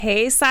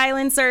Hey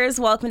Silencers,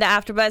 welcome to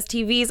AfterBuzz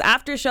TV's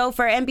after show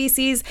for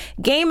NBC's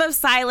Game of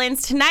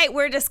Silence. Tonight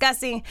we're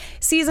discussing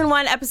Season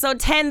 1, Episode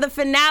 10, the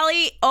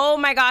finale. Oh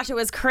my gosh, it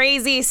was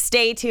crazy.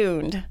 Stay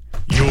tuned.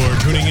 You're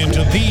tuning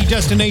into the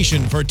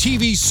destination for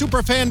TV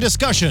superfan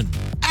discussion,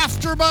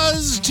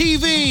 AfterBuzz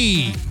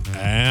TV.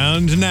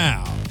 And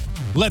now,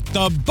 let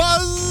the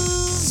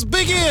buzz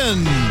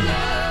begin.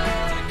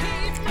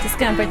 Just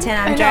gonna pretend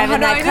I'm driving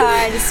that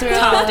car. Just real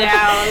Calm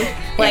down.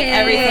 Like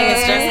everything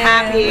is just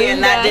happy,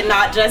 and that did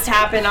not just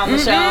happen on the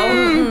show.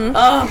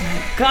 Oh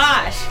my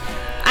gosh.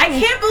 I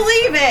can't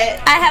believe it.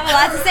 I have a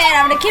lot to say, and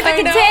I'm gonna keep it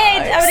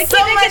contained. I'm gonna keep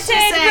it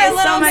contained for a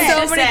little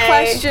bit. So many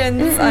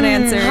questions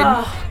unanswered.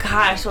 Oh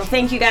gosh. Well,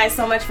 thank you guys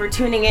so much for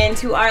tuning in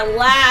to our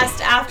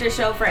last after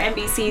show for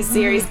NBC's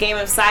series Game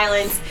of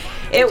Silence.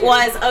 It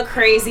was a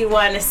crazy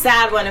one, a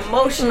sad one,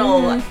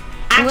 emotional.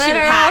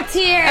 Literal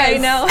tears. I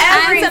know.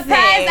 I'm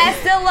surprised I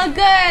still look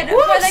good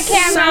for the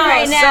camera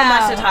right now. So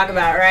much to talk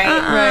about,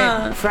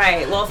 right?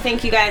 Right. Well,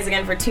 thank you guys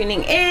again for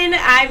tuning in.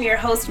 I'm your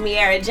host,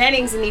 Miara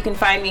Jennings, and you can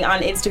find me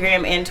on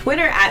Instagram and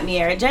Twitter at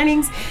Miara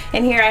Jennings.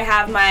 And here I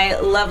have my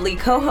lovely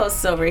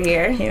co-hosts over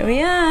here. Here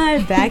we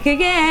are, back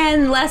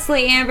again.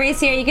 Leslie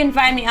Ambrose here. You can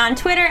find me on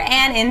Twitter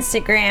and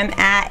Instagram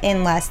at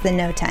In Less Than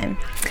No Time.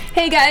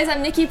 Hey guys,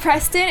 I'm Nikki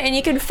Preston, and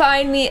you can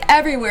find me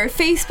everywhere: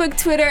 Facebook,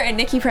 Twitter, and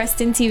Nikki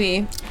Preston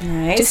TV.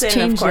 Nice. Just and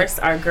changed of course,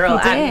 our girl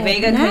Abby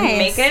Vega couldn't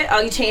make it.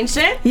 Oh, you changed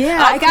it? Yeah,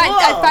 oh,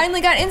 I finally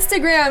got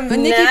Instagram,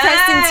 Nikki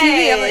Preston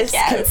TV. I'm like,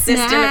 yes.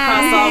 Consistent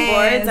across all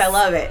boards. I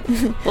love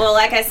it. Well,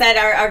 like I said,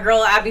 our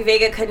girl Abby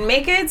Vega couldn't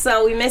make it,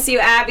 so we miss you,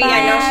 Abby. Bye,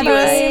 I know she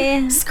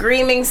Abby. was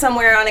screaming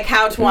somewhere on a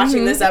couch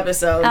watching this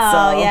episode. Oh,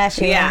 so, yeah,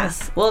 she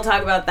was. We'll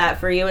talk about that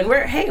for you. And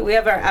we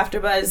have our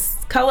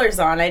AfterBuzz colors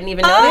on. I didn't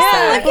even notice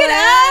that. Look at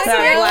us. So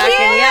We're black cute.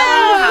 and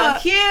yellow. How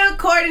cute.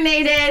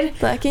 Coordinated.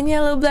 Black and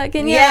yellow, black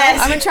and Yes.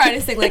 yellow. I'm gonna try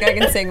to sing like I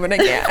can sing, but I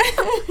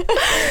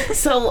can't.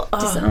 So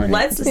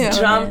let's just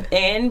jump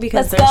in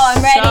because Let's there's go.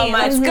 I'm ready. so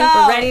much. Let's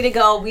go. We're ready to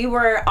go. We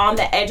were on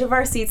the edge of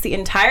our seats the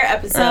entire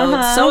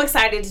episode. So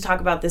excited to talk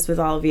about this with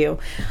all of you.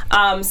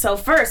 So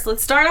first,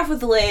 let's start off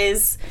with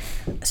Liz.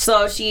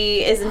 So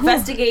she is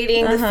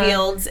investigating the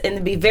fields.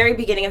 In the very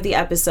beginning of the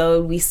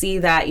episode, we see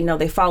that,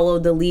 they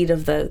followed the lead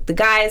of the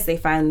guys. They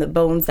find the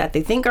bones that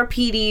they think are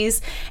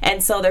Petey's.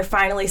 And so they're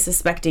finally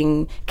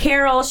suspecting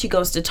Carol. She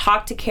goes to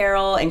talk to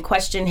Carol and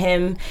question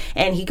him.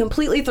 And he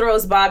completely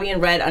throws Bobby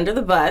and Red under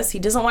the bus. He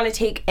doesn't want to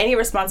take any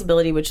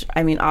responsibility, which,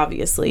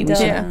 obviously,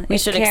 we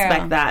should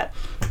expect that.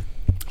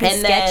 And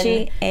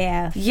sketchy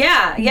AF.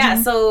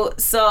 Yeah.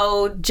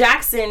 So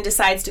Jackson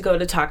decides to go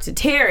to talk to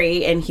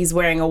Terry, and he's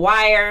wearing a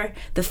wire.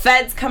 The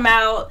feds come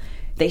out.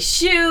 They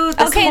shoot.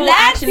 This whole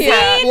action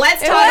packed.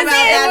 Let's talk about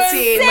that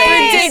scene.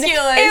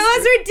 Ridiculous. It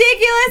was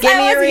ridiculous. Give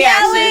me I your was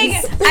yelling.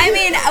 reactions. I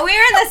mean, we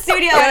were in the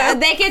studio.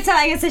 And they kept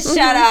telling us to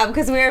shut up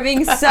because we were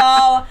being so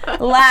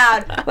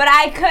loud. But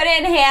I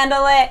couldn't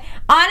handle it.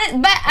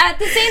 But at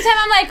the same time,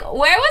 I'm like,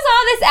 where was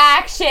all this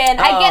action?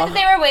 I get that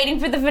they were waiting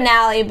for the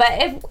finale, but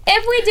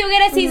if we do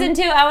get a season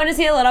 2, I want to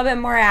see a little bit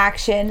more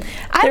action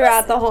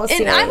throughout the whole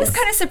series. And I was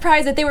kind of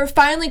surprised that they were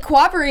finally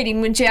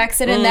cooperating with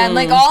Jackson, and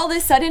then all of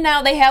a sudden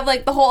now they have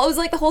the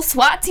whole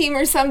SWAT team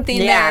or something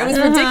there. It was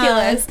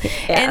ridiculous.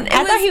 And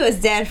I thought he was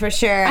dead for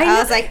sure. I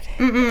was like,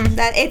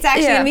 that it's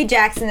actually gonna be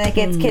Jackson that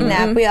gets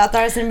kidnapped. We all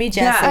thought it was gonna be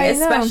Jesse. Yeah,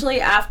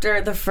 especially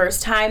after the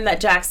first time that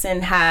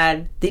Jackson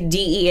had the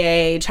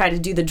DEA try to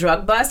do the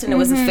drug bust and it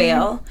was a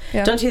fail.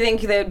 Yeah. Don't you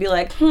think they would be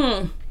like, we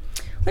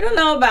don't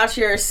know about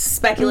your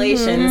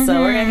speculation,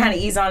 so we're gonna kind of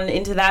ease on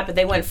into that. But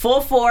they went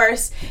full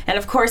force, and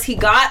of course he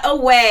got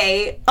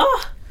away.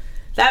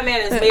 That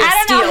man is made of steel.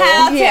 I don't know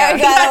how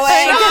Terry got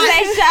away because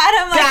they shot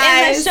him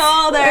in the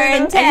shoulder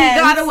and he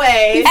got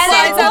away. And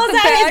then pulls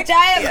out his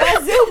giant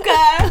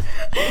bazooka.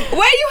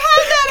 Where you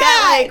have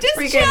that at?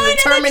 Just chilling in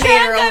the trunk of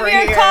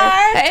your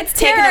car. It's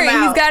Terry.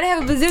 He's got to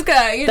have a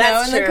bazooka, in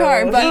the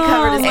car. But he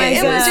covered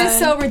his it was just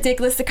so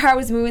ridiculous. The car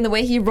was moving. The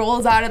way he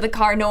rolls out of the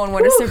car, no one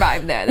would have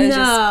survived that. That's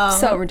just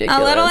so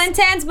ridiculous. A little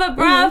intense, but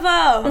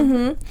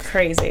bravo.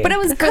 Crazy. But it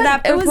was good.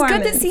 It was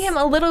good to see him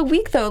a little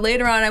weak, though.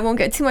 Later on, I won't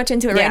get too much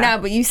into it right now,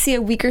 but you see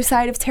a weaker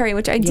side of Terry,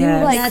 which I do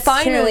like. That's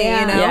finally, true,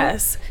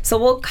 Yes. So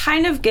we'll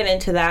kind of get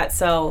into that.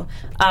 So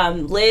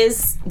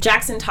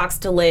Jackson talks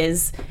to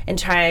Liz and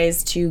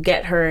tries to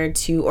get her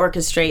to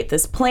orchestrate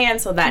this plan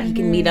so that he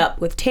can meet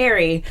up with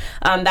Terry.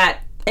 That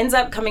ends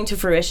up coming to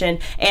fruition,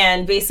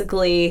 and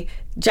basically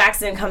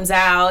Jackson comes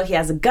out. He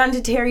has a gun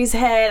to Terry's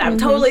head. I'm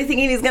totally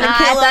thinking he's gonna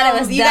kill him. I thought it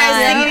was you done.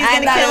 guys thinking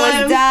he's gonna kill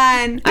him?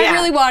 Done. I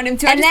really wanted him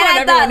to. And then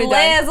I thought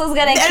Liz was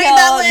gonna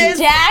kill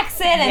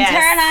Jackson and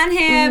turn on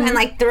him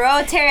and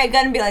throw Terry a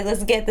gun and be like,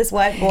 "Let's get this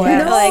white boy."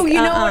 No, you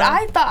know what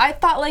I thought? I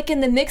thought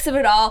in the mix of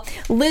it all,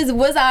 Liz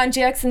was on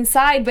Jackson's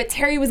side, but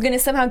Terry was gonna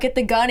somehow get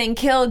the gun and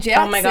kill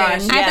Jackson. Oh my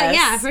gosh! I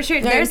thought, for sure.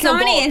 There's so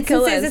many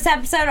instances this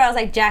episode where I was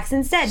like,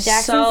 Jackson's dead.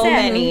 Jackson's dead. So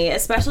many,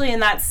 especially in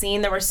that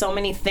scene. There were so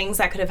many things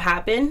that could have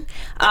happened,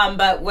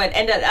 But what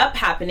ended up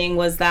happening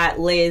was that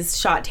Liz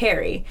shot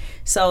Terry.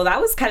 So that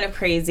was kind of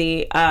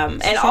crazy.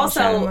 And also,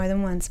 shot him more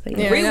than once, but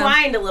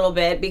rewind a little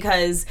bit,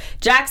 because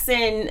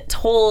Jackson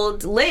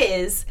told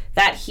Liz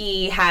that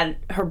he had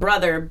her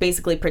brother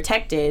basically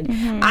protected.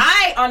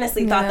 I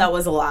honestly thought that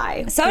was a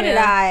lie. So did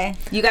I.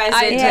 You guys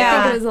did too?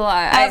 I think it was a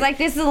lie. I was like,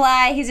 this is a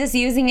lie. He's just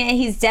using it.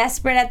 He's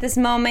desperate at this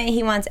moment.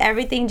 He wants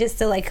everything just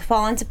to like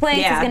fall into place.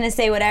 Yeah. He's gonna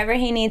say whatever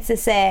he needs to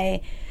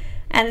say.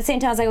 And at the same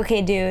time, I was like,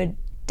 okay, dude,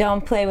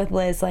 don't play with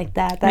Liz like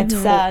that. That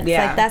sucks.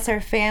 Yeah. Like, that's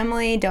her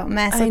family. Don't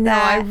mess with I know.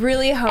 that. I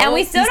really hope. And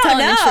we still he's don't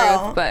telling the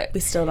know. truth, but We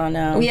still don't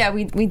know. yeah,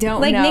 we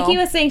don't Like know. Nikki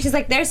was saying, she's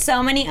like, there's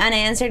so many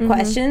unanswered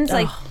questions.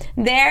 Like,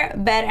 they're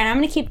better. And I'm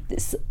going to keep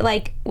this,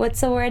 like,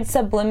 what's the word?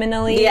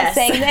 Subliminally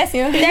saying this.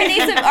 There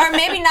needs to, or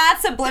maybe not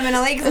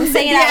subliminally, because I'm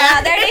saying it out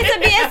loud. There needs to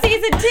be a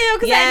season 2,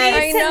 because I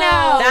need to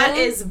know. That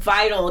is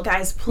vital,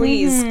 guys.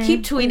 Please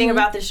keep tweeting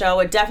about the show.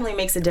 It definitely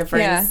makes a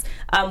difference.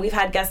 We've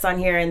had guests on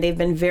here, and they've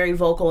been very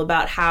vocal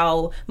about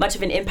how much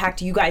of an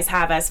impact you guys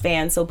have as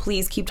fans. So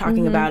please keep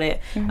talking about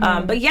it.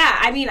 But yeah,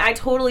 I mean, I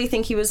totally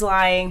think he was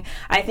lying.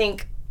 I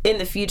think in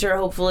the future,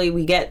 hopefully,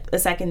 we get a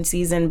second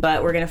season,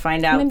 but we're gonna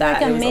find out that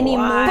like it a was mini a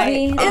lie.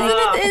 movie. Isn't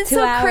it? It's so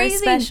 2-hour crazy.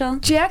 special.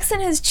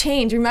 Jackson has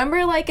changed.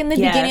 Remember, like in the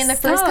beginning, in the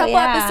first couple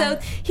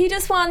episodes, he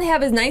just wanted to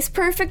have his nice,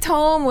 perfect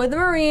home with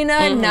Marina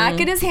and not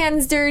get his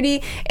hands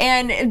dirty.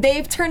 And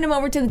they've turned him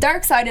over to the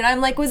dark side. And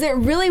I'm like, was it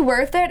really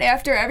worth it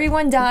after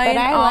everyone died?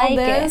 But I all like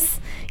this.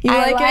 it. You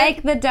I like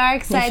it? the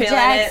dark side feeling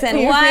Jackson.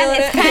 it? One, feeling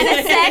it's it? kind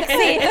of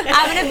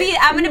sexy.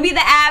 I'm gonna be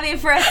the Abby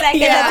for a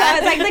second. Yeah. I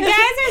was like, the guys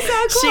are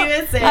so cool. She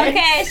was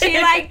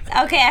saying.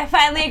 Okay, I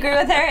finally agree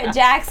with her.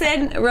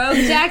 Jackson, Rogue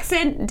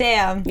Jackson,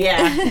 damn.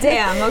 Yeah.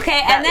 Damn,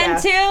 okay. And then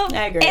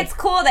I agree. it's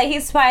cool that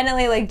he's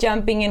finally like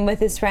jumping in with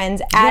his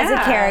friends as a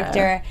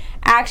character,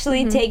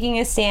 actually taking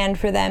a stand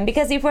for them.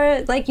 Because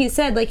before, like you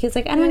said, like he's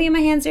like, I don't want to get my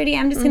hands dirty.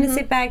 I'm just gonna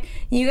sit back.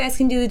 You guys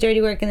can do the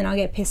dirty work, and then I'll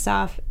get pissed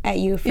off at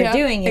you for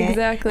doing it.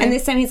 Exactly. And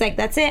this time he's like,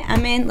 that's it.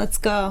 I'm in. Let's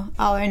go.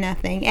 All or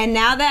nothing. And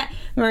now that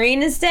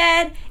Marina's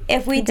dead,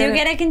 if we do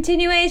get a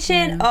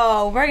continuation,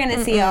 we're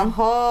gonna see a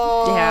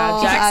whole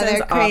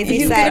Jackson's other crazy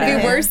He's side gonna of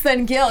be him. worse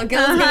than Gil.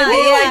 Gil's gonna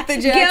be like the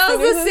Jackson. Gil's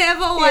the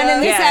civil one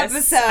in this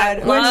episode,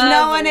 which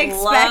no one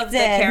expected. Love the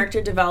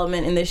character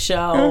development in this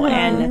show,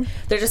 and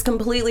they're just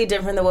completely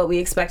different than what we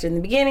expected in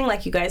the beginning,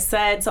 like you guys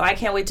said. So I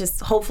can't wait to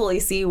hopefully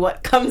see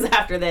what comes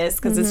after this,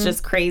 because it's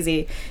just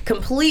crazy.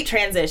 Complete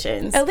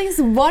transitions. At least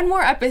one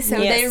more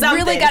episode. Yeah, they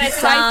something. really got to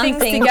tie things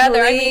Something,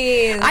 together.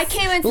 please. I mean, I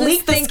came into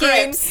Leak this the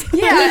thinking, scripts.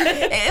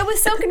 it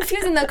was so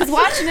confusing though, because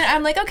watching it,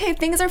 I'm like, okay,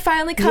 things are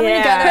finally coming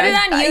Yeah. together. Put it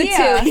on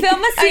YouTube.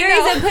 Film a I series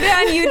know. and put it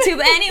on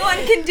YouTube. Anyone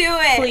can do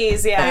it.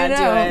 Please, I know.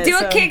 do it.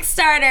 Do a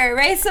Kickstarter.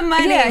 Raise some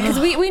money. Yeah, because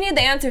we need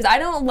the answers. I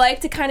don't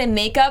like to kind of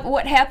make up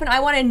what happened. I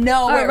want to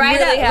know Or what write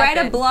really a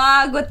happened.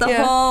 blog with the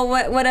whole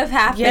what would have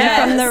happened Yes,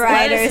 from the let us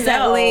writers at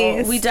know.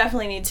 least. We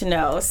definitely need to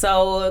know.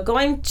 So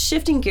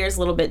shifting gears a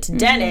little bit to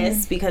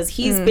Dennis, because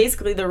he's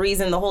basically the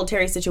reason the whole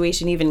Terry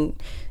situation even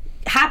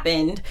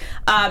happened.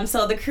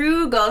 So the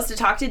crew goes to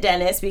talk to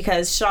Dennis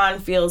because Sean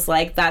feels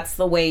like that's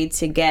the way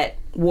to get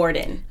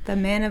Warden. The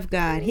man of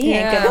God. He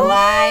ain't Yeah. gonna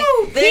lie.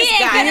 This he ain't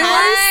guy gonna is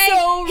lie.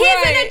 so He's in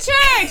right. a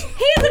church.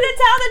 He's gonna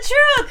tell the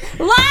truth.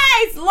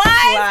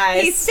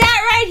 Lies. He sat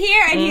right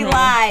here and he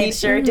lied. He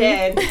sure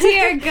did.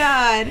 Dear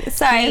God.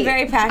 Sorry, I'm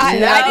very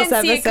passionate I about this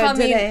didn't see it episode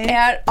coming today.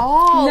 at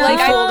all. No. Like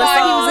I Fooled us thought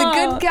he all. was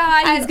a good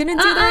guy. He's gonna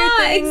do the right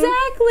thing.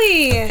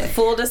 Exactly.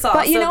 Fooled us all.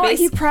 But you So know what?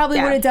 He basi- probably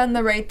yeah. would have done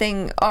the right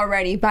thing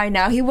already by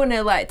now. He wouldn't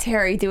have let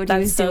Terry do what he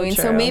That's was so doing.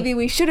 So true. maybe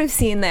we should have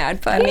seen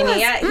that. But I mean,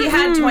 he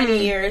had 20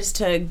 years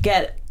to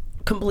get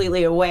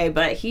completely away,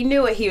 but he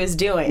knew what he was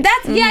doing.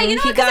 That's yeah, you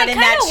know, He because got I in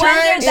kind that of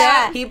wondered church.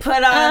 that. He put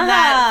on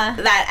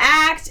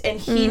that act, and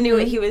he knew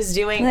what he was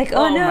doing. Like,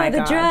 oh, no, my the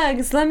God.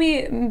 drugs. Let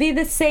me be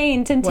the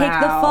saint and take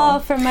the Wow. fall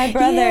from my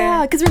brother.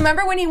 yeah, because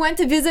remember when he went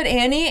to visit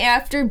Annie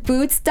after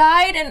Boots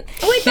died, and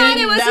We thought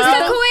it was just a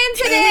No.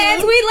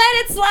 coincidence. We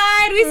let it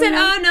slide. We said,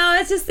 "Oh no,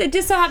 it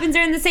just so happens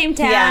they're in the same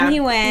town." Yeah. He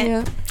went.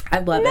 yeah. I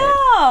love No.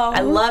 it.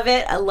 I love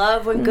it. I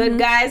love when good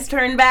guys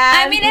turn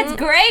bad. I mean, it's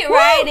great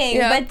writing,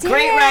 Yeah. but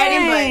great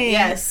writing, but dang.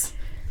 yes,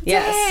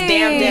 damn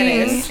Dang.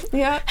 Dennis.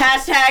 Yeah.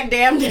 Hashtag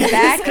damn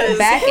Dennis. 'cause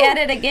Back at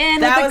it again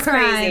that with was the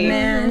crime, crazy.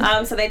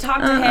 man. So they talk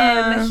to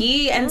him.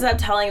 He ends up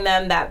telling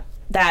them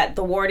that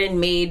the warden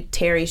made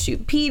Terry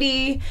shoot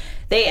Petey.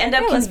 They end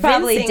up It was convincing.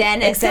 probably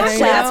Dennis that Exactly.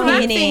 shot That's what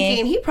I'm Petey.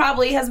 thinking. He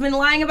probably has been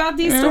lying about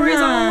these stories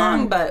all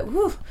along, but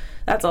whew,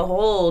 that's a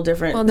whole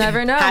different. We'll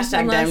never know.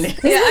 Hashtag damn unless-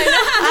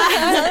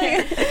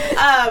 Dennis.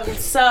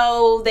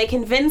 So they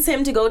convince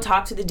him to go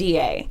talk to the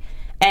DA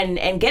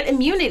and get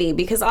immunity,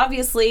 because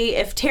obviously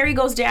if Terry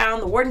goes down,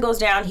 the warden goes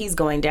down, he's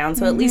going down.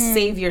 So at least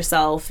save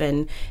yourself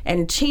and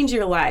change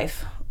your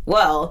life.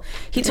 Well,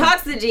 he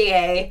talks to the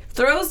DA,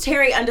 throws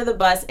Terry under the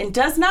bus, and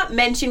does not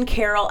mention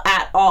Carol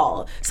at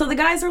all. So the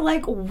guys are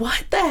like,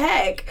 what the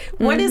heck?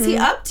 What is he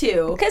up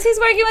to? Because he's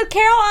working with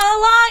Carol all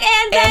along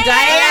and And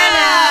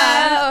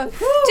Diana. Diana.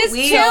 Just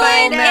We chilling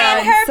find in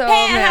out. her So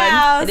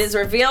penthouse. It is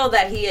revealed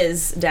that he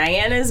is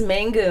Diana's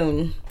main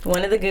goon.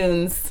 One of the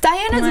goons.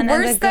 Diana's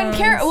worse than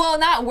Carol. Well,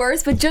 not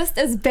worse, but just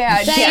as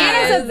bad.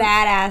 Diana's a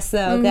badass,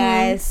 though,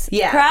 guys.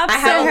 Yeah. Props I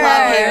have to a her.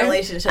 love-hate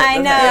relationship I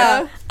with know.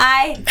 her.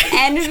 I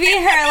envy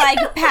her,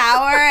 like,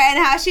 power and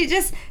how she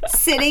just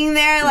sitting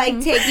there, like,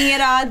 taking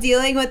it all,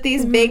 dealing with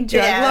these big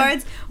drug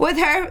lords. With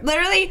her,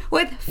 literally,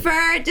 with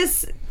fur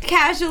just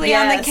casually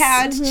on the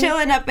couch,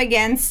 chilling up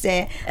against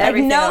it.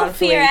 Everything like, no on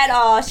fear fleek. at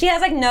all. She has,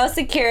 like, no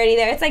security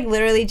there. It's, like,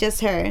 literally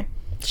just her.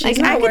 She's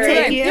like, I not can take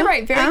worried. you. You're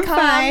right. Very I'm calm.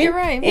 fine. You're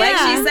right. Like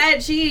Yeah. she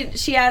said,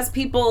 she has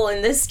people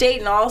in this state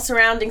and all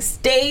surrounding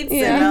states,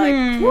 Yeah. and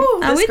they're like, whoo,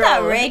 this We girl.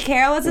 thought Ray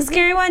Carroll was a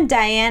scary one.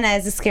 Diana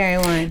is a scary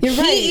one. You're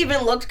right. He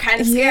even looked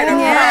kind of scared of her,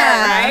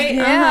 Yeah. right?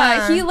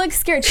 Yeah, he looks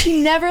scared.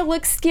 She never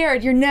looks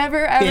scared. You're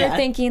never ever Yeah.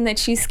 thinking that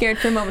she's scared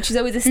for a moment. She's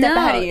always a step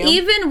ahead of you.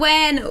 Even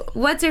when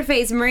what's her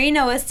face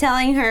Marina was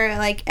telling her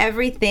like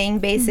everything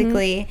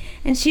basically,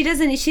 and she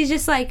doesn't. She's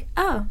just like,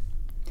 oh,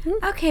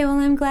 okay. Well,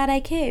 I'm glad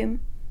I came.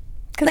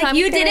 Like I'm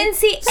you scared. didn't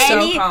see So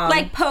any calm.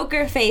 like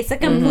poker face, a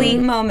complete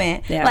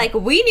moment. Yeah. Like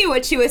we knew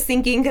what she was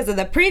thinking because of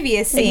the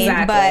previous scene,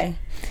 Exactly.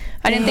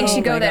 I didn't think Oh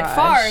she'd go my that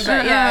far, gosh.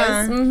 but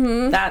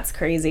yes. That's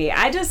crazy.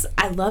 I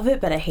love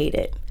it, but I hate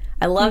it.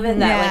 I love it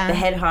that Yeah. like the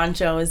head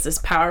honcho is this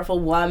powerful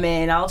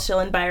woman, all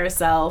chilling by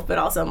herself, but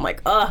also I'm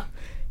like, ugh,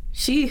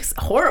 she's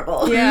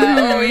horrible.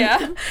 Yeah. Oh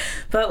yeah.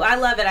 But I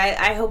love it.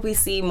 I hope we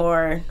see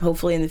more,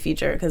 hopefully in the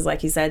future, because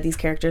like you said, these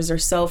characters are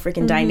so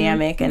freaking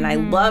dynamic, and I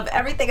love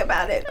everything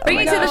about it. Oh Bring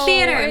my it to the gosh. I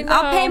theater. know.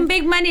 I'll pay him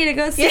big money to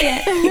go see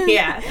it.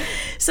 Yeah.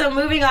 So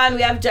moving on,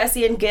 we have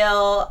Jesse and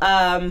Gil.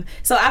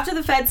 So after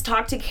the feds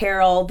talk to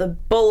Carol, the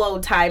bolo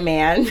tie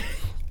man.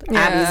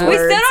 Abby's We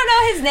words. still don't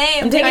know his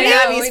name. I'm taking I know,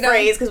 Abby's we don't-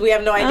 phrase because we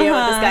have no idea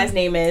what this Uh-huh. guy's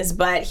name is.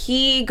 But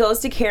he goes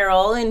to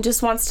Carol and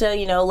just wants to,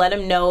 let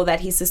him know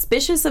that he's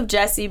suspicious of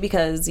Jesse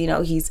because,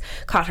 he's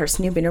caught her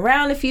snooping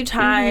around a few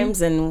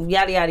times and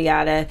yada, yada,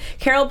 yada.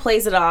 Carol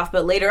plays it off,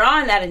 but later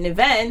on at an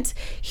event,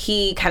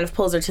 he kind of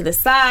pulls her to the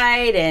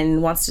side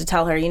and wants to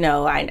tell her,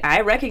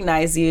 I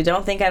recognize you.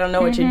 Don't think I don't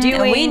know what you're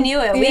doing. And we knew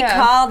it. We Yeah.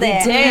 called We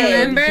it. did.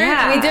 Remember?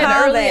 Yeah. We did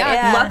called early it, on.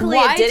 yeah. Luckily,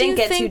 Why it do didn't you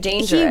get too think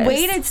dangerous. He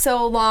waited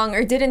so long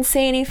or didn't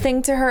say anything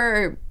to her.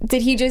 Or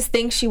did he just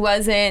think she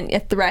wasn't a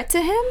threat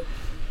to him?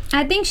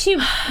 I think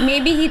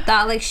maybe he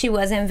thought like she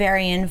wasn't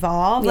very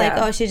involved. Like,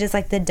 Yeah. oh, she's just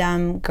like the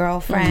dumb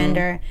girlfriend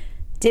or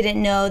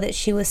didn't know that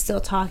she was still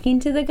talking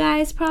to the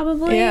guys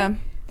probably. Yeah.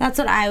 That's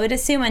what I would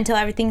assume until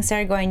everything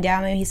started going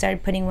down. Maybe he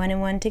started putting one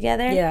and one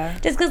together. Yeah.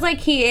 Just because, like,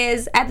 he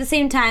is, at the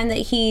same time that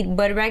he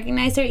would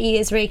recognize her, he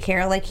is Ray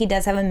Carroll. Like, he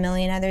does have a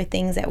million other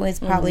things that was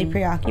probably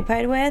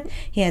preoccupied with.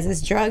 He has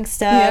his drug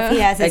stuff. Yeah. He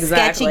has his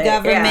Exactly, sketchy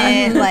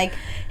government. yeah. Like,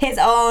 his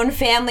own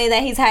family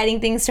that he's hiding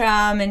things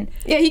from. And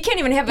Yeah, he can't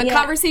even have a Yeah.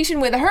 conversation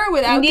with her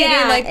without Yeah,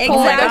 getting like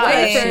pulled exactly.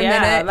 away for a Yeah,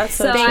 minute. that's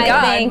so Thank I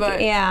God. think, but.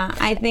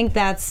 I think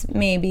that's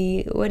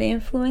maybe what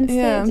influenced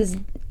Yeah. it. Just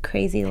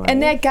crazy life.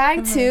 And that guy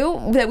too,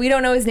 that we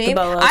don't know his name.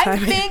 bolo I tie.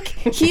 think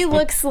he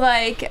looks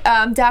like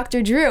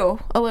Dr. Drew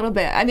a little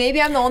bit.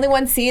 Maybe I'm the only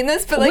one seeing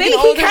this, but like Wait, an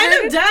he older kind of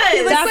version. does. He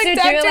looks Dr. like Drew,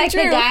 Dr. like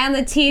Drew. the guy on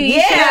the TV show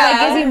Yeah.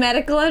 that gives you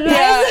medical advice.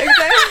 Yeah,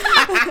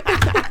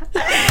 exactly.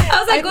 I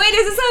was like, wait,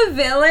 is this a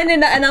villain?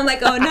 And I'm like,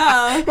 oh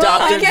no.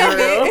 Dr.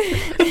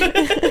 okay.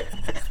 Drew.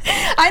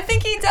 I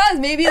think he does.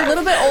 Maybe a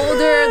little bit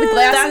older. The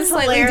glasses That's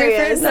slightly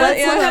hilarious. different.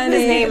 Let's look up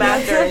his name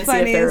after and see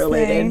if they're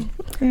related.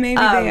 Maybe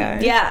they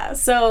are. Yeah,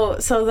 so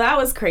that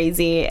was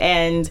crazy.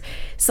 And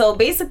so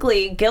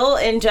basically Gil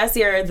and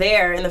Jesse are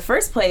there in the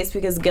first place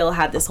because Gil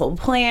had this whole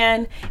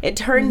plan. It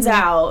turns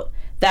out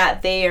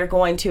that they are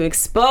going to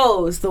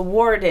expose the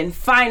warden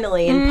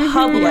finally in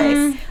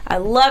public. I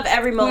love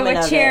every moment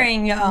were of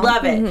cheering, it. y'all.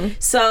 Love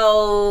it.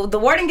 So the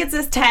warden gets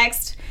this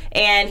text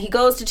and he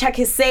goes to check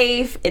his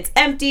safe. It's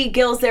empty.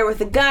 Gil's there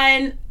with a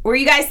gun. Were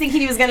you guys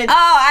thinking he was going to... Oh,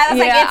 I was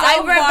Yeah, like, it's I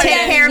over. wanted- Take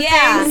care of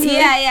Yeah. things.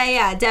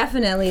 Yeah,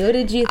 definitely. What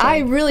did you think? I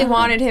really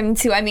wanted him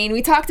to. I mean,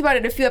 we talked about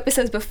it a few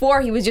episodes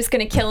before. He was just going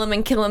to kill him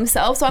and kill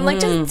himself. So I'm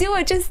like,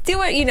 just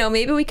do it.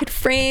 Maybe we could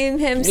frame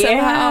him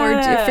somehow or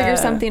Yeah. figure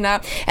something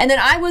out. And then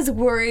I was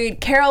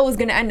worried Carol was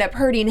going to end up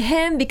hurting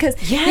him because,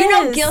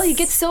 Yes. Gil, he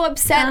gets so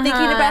upset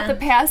thinking about the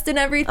past and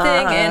everything.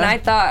 And I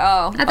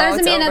thought, I thought it was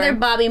it's gonna be over. another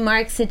Bobby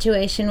Marks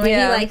situation where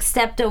Yeah. he like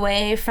stepped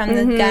away from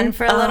the gun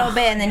for a little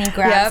bit and then he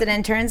grabs Yep. it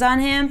and turns on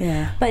him.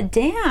 Yeah. But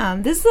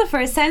damn, this is the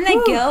first time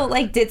that Gil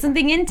like did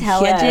something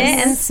intelligent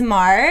Yes. and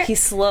smart. He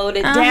slowed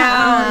it Uh-huh.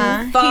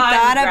 down. He Thought,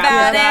 thought grabbed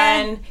about the it.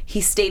 gun,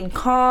 He stayed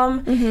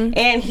calm,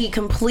 and he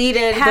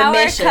completed Power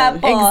the mission.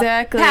 couple.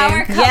 Exactly. Power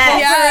couple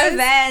Yes. for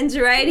revenge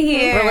right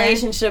here.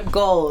 Relationship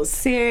goals.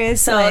 Seriously.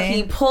 So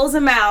he pulls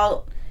him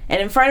out,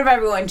 and in front of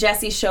everyone,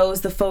 Jesse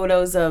shows the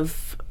photos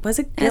of, was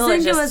it Gil? I think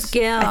or it just- was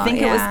Gil, I think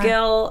it yeah. was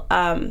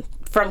Gil.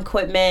 From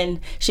Quitman,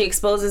 she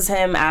exposes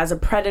him as a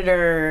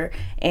predator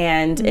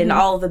and in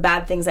all of the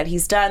bad things that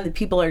he's done. The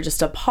people are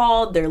just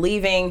appalled. They're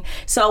leaving.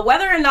 So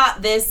whether or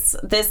not this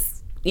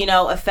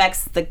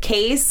affects the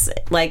case,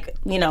 like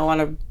on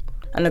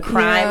a on a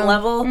crime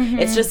level.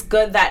 It's just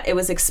good that it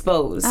was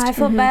exposed. I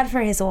feel bad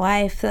for his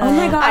wife, though. Oh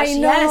my gosh, I know.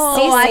 yes.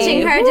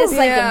 Watching her just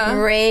like Yeah.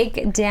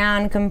 break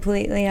down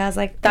completely, I was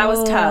like, That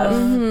was tough.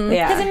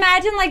 Yeah. Because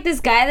imagine like this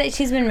guy that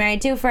she's been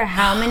married to for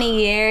how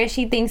many years?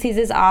 She thinks he's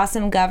this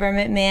awesome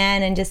government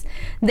man, and just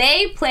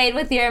they played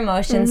with your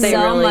emotions They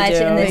so really much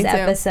do. in this They do.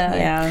 episode.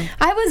 Yeah.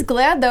 I was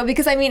glad though,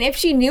 because I mean, if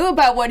she knew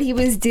about what he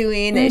was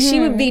doing, she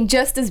would be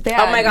just as bad.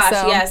 Oh my gosh,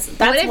 so. yes. What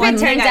That's if one it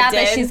thing turns I out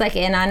that did. she's like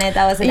in on it?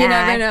 That was an You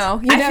act. never know.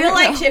 You I never feel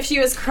like know. if she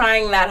was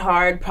crying that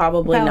hard,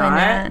 probably not.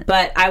 not.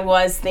 But I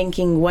was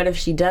thinking, what if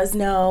she does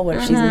know? What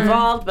if she's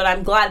involved? But I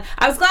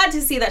was glad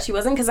to see that she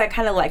wasn't, because I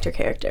kind of liked her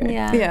character.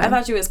 Yeah. Yeah. I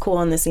thought she was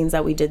cool in the scenes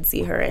that we did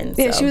see her in.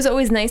 Yeah, so. she was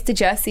always nice to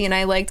Jesse, and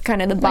I liked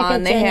kind of the a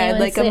bond they had,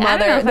 like a genuine I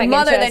don't know if I can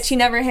mother that trust- she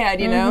never had,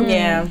 you know.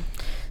 Yeah.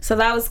 So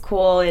that was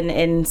cool,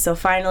 and so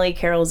finally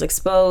Carol's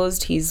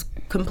exposed. He's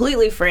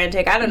completely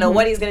frantic. I don't know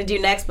what he's gonna do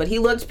next, but he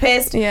looked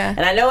pissed. Yeah.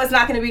 And I know it's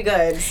not gonna be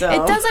good. So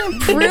It doesn't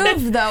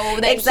prove though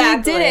that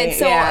Exactly, he did it,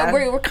 so yeah.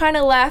 we're kind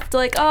of left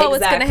like, oh,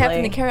 what's going to happen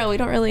to Exactly. Carol? We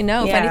don't really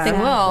know if Yeah. anything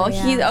will.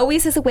 Exactly, He yeah.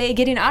 always has a way of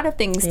getting out of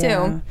things Yeah.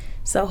 too.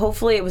 So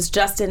hopefully it was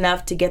just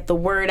enough to get the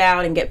word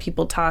out and get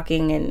people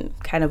talking and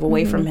kind of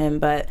away from him.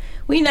 But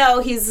we know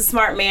he's a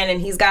smart man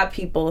and he's got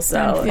people,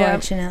 so Yeah.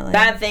 Unfortunately.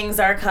 bad things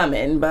are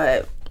coming.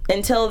 But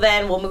until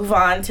then, we'll move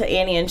on to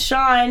Annie and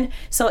Sean.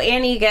 So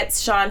Annie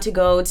gets Sean to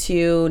go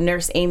to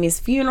Nurse Amy's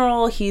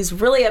funeral. He's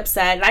really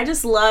upset, and I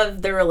just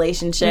love the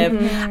relationship.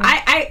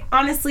 I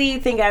honestly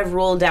think I've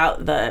ruled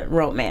out the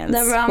romance. The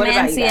What about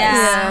romance, you guys?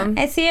 yeah.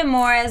 I see it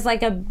more as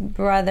like a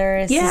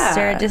brother, Yeah.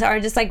 sister,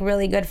 just like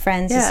really good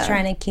friends, Yeah. just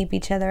trying to keep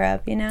each other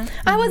up, you know?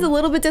 I was a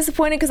little bit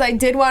disappointed because I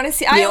did want to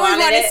see. I always wanted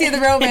want to it? see the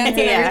romance and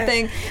Yeah.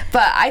 everything,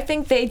 but I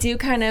think they do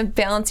kind of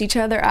balance each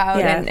other out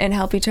Yeah. and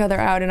help each other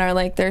out and are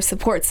like their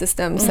support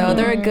system. So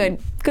they're a good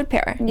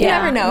pair. You Yeah.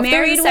 never know. If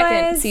there was a Married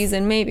second was-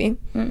 season, maybe.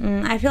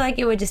 I feel like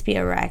it would just be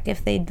a wreck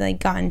if they'd like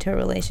got into a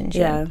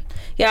relationship.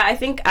 Yeah, I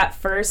think at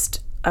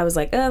first I was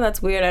like, oh,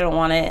 that's weird, I don't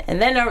want it. And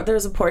then there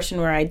was a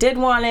portion where I did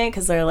want it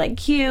because they're like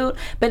cute.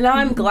 But now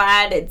I'm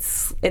glad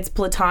it's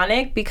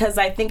platonic, because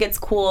I think it's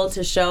cool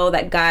to show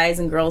that guys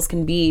and girls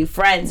can be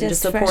friends and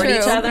just Just support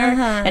friends. each other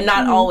and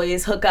not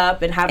always hook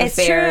up and have It's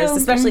affairs, true.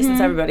 especially since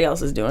everybody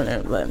else is doing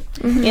it. But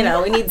you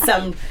know, we need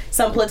some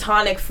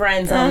platonic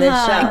friends on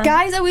this show.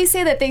 Guys always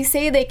say that they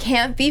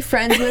can't be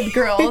friends with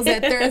girls.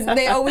 That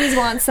they always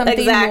want something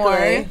Exactly.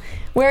 more.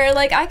 Where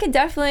like I could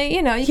definitely,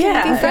 you know, you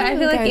Yeah. can be friends I feel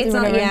with like guys it's or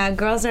not, whatever. yeah,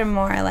 girls are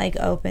more like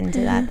open to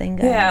that than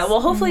guys. Yeah,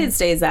 well, hopefully it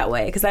stays that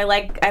way, because I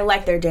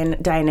like their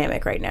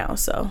dynamic right now.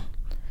 So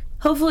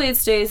hopefully it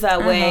stays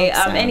that way.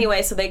 hope so.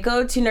 Anyway, so they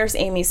go to Nurse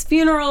Amy's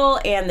funeral,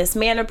 and this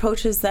man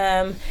approaches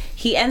them.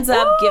 He ends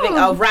up giving.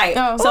 Oh, right.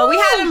 Oh. So we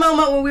had a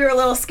moment when we were a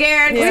little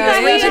scared. Yeah. We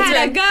thought was you reaching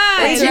had a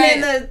gun.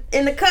 reaching Right.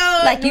 in the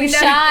code. Like you We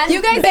never- shot.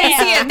 You guys didn't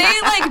see it.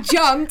 They like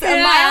jumped a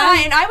mile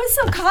high, and I was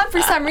so calm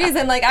for some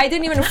reason. Like I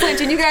didn't even flinch,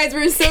 and you guys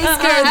were so scared.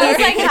 I was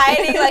like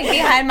hiding like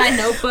behind my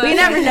notebook. We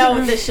never know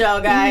with this show,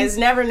 guys.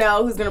 Never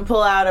know who's gonna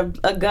pull out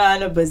a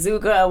gun, a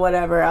bazooka,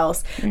 whatever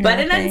else.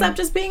 But it ends up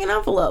just being an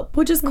envelope,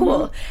 which is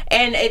cool.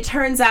 And it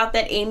turns out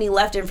that Amy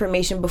left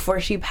information before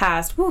she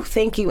passed. Woo,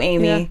 thank you,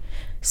 Amy. Yeah.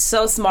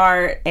 So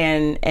smart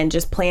and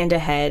just planned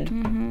ahead.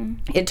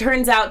 It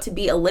turns out to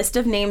be a list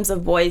of names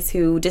of boys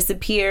who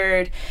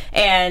disappeared,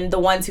 and the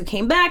ones who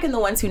came back and the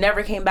ones who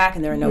never came back,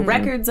 and there are no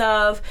records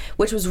of,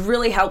 which was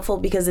really helpful,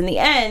 because in the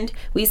end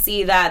we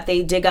see that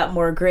they dig up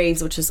more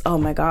graves, which is, oh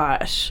my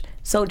gosh,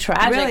 so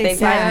tragic. Really They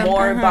sad. find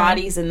more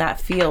bodies in that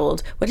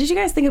field. What did you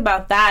guys think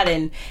about that?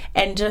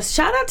 And just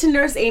shout out to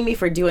Nurse Amy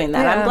for doing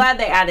that. I'm Yeah. glad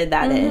they added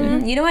that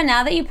in. You know what?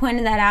 Now that you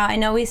pointed that out, I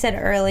know we said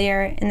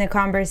earlier in the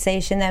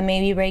conversation that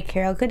maybe Ray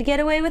Carroll could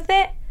get away with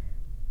it.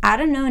 I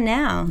don't know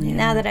now.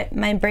 Now that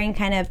my brain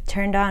kind of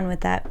turned on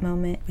with that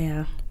moment.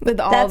 Yeah. with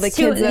all the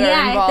kids that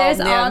are involved. There's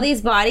all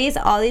these bodies.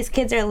 All these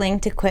kids are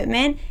linked to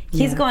Quitman.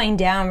 He's going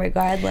down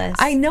regardless.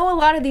 I know a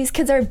lot of these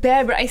kids are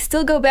bad, but I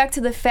still go back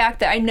to the fact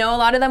that I know a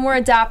lot of them were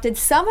adopted.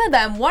 Some of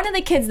them, one of the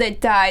kids that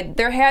died,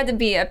 there had to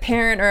be a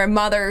parent or a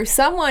mother or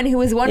someone who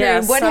was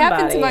wondering what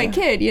happened to my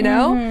kid, you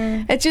know?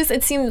 It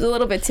seems a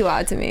little bit too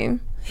odd to me.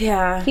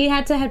 Yeah.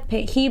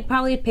 He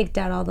probably picked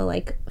out all the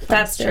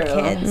That's foster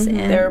true. kids. And,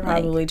 They were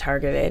probably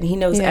targeted. He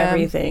knows Yeah.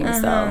 everything.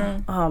 So,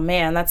 oh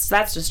man, that's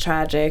just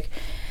tragic.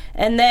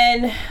 And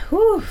then,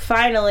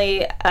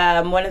 finally,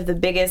 one of the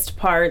biggest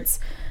parts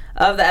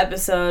of the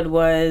episode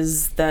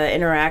was the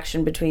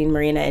interaction between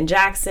Marina and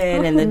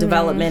Jackson and the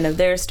development of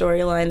their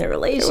storyline, their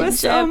relationship. It was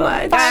so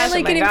much.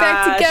 Finally getting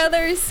back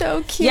together is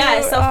so cute.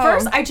 Yeah, so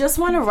first I just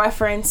want to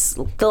reference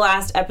the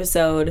last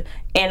episode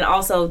and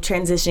also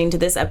transitioning to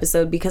this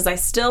episode, because I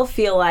still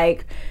feel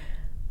like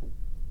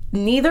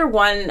neither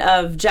one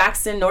of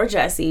Jackson nor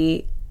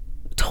Jesse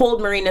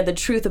told Marina the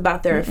truth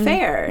about their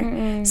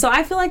affair. So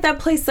I feel like that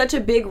plays such a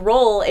big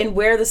role in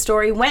where the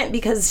story went,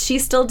 because she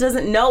still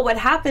doesn't know what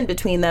happened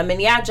between them.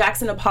 And yeah,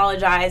 Jackson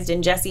apologized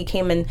and Jesse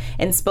came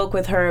and spoke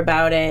with her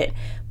about it,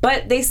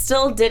 but they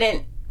still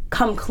didn't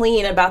come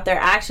clean about their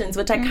actions,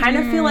 which I kind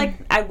of feel like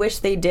I wish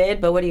they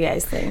did. But what do you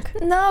guys think?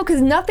 No,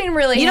 because nothing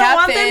really You don't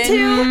happened. want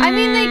them to? I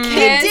mean, they They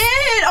kissed.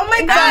 did. Oh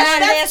my gosh,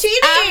 that's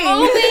cheating. I'm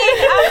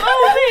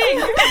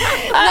moving.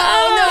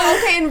 No,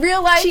 okay, in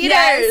real life,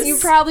 yes, Cheaters. you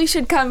probably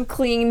should come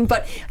clean,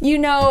 but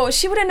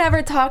she would have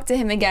never talked to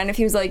him again if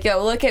he was like,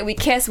 yo, look we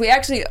kissed, we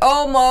actually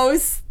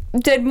almost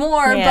did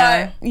more,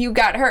 Yeah. but you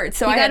got hurt,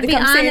 so I had gotta to be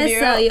come save honest, you.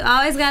 though. You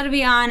always gotta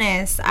be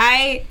honest.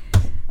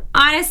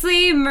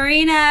 Honestly,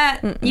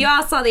 Marina, you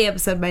all saw the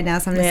episode by now,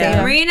 so I'm gonna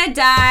say Marina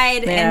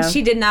died, and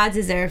she did not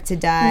deserve to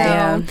die. No.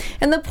 Yeah.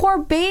 And the poor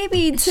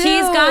baby, too.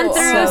 She's gone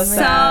through So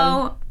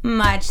so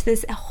much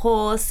this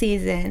whole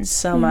season.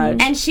 So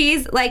much. And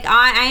she's like,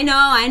 I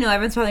know,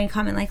 everyone's probably gonna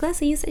comment like,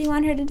 Leslie, you said you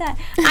want her to die.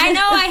 I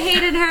know, I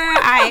hated her.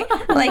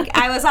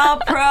 I was all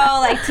pro,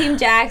 like Team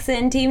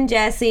Jackson, Team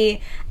Jesse.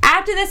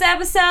 After this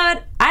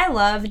episode, I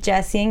love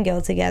Jesse and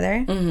Gil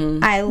together.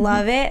 Mm-hmm. I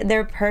love it.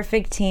 They're a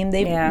perfect team.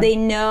 They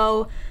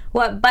know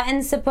what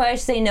buttons to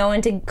push. They know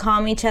when to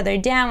calm each other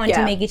down, when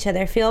to make each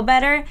other feel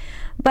better.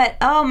 But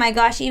oh my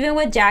gosh, even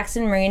with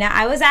Jackson and Marina,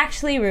 I was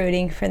actually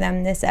rooting for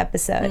them this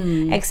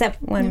episode,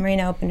 except when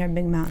Marina opened her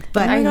big mouth.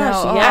 But I know.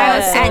 gosh, Oh, yes. I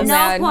was so at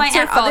mad. no point, It's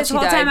her and fault this she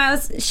whole died.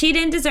 time, she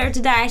didn't deserve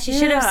to die. She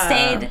should have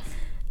stayed.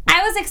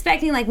 I was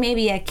expecting like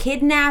maybe a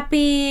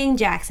kidnapping.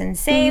 Jackson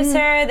saves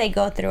her. They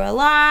go through a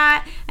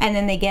lot, and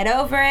then they get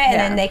over it, and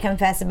then they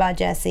confess about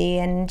Jesse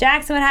and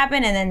Jackson. What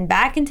happened, and then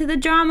back into the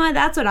drama.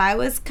 That's what I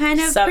was kind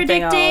of Something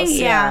predicting. else,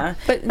 yeah.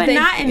 But they-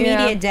 not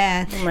immediate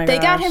yeah. death. Oh my They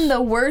got gosh. him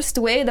the worst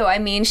way, though. I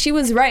mean, she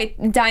was right.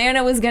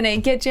 Diana was gonna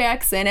get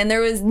Jackson, and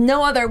there was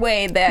no other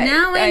way that.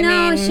 Now I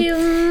know it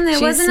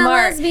she's wasn't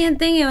smart. a lesbian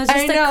thing. It was just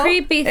I know. a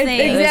creepy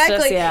thing.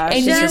 Exactly. just- And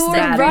she's you just were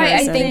bad right. I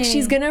person. think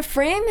she's gonna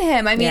frame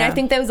him. I mean, Yeah. I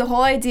think that was the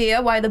whole idea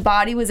why the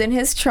body was in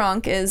his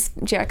trunk is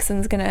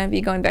Jackson's gonna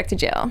be going back to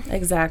jail.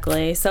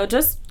 Exactly. So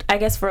just, I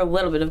guess, for a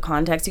little bit of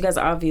context, you guys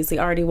obviously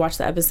already watched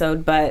the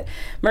episode, but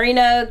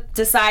Marina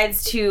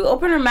decides to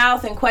open her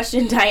mouth and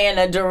question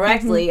Diana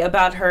directly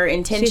about her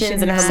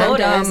intentions and her not have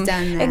motives.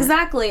 done that.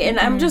 Exactly. And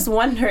I'm just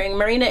wondering,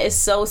 Marina is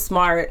so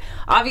smart.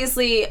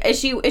 Obviously, is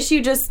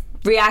she just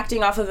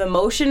reacting off of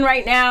emotion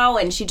right now,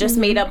 and she just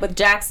made up with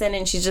Jackson,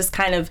 and she's just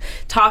kind of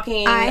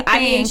talking? I mean,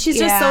 think, she's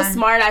just so yeah.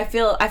 smart. I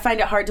find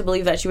it hard to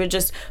believe that she would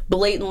just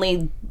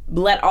blatantly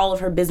let all of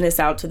her business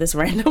out to this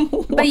random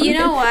woman. But you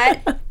know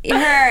what?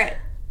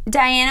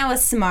 Diana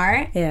was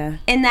smart. Yeah.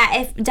 In that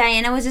if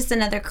Diana was just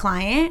another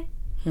client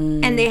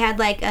and they had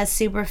like a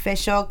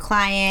superficial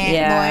client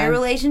lawyer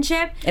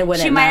relationship, It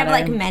wouldn't she might have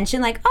matter. like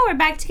mentioned like, oh, we're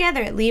back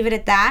together. Leave it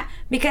at that.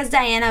 Because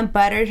Diana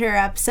buttered her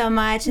up so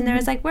much and there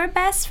was like, we're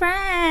best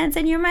friends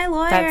and you're my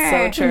lawyer.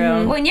 That's so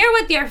true. When you're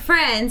with your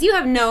friends, you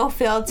have no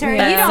filter.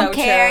 That's you don't so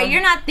care. true.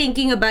 You're not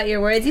thinking about your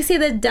words. You say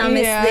the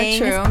dumbest things.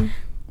 true.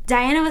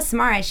 Diana was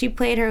smart. She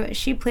played her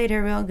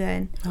real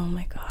good. Oh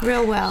my god.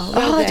 Real well.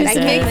 Real Oh, good. it just I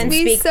can't makes even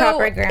me speak so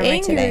proper grammar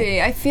angry.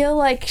 today. I feel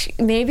like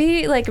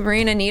maybe like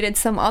Marina needed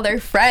some other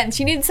friend.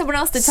 She needed someone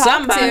else to talk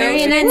Somebody. to.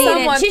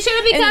 Marina She should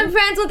have become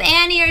friends with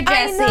Annie or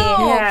Jesse. I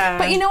know. Yeah.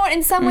 But you know what?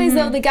 In some ways,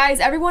 though, the guys,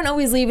 everyone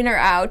always leaving her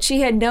out. She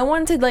had no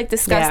one to like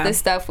discuss Yeah. this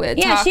stuff with.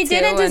 Yeah, talk she to,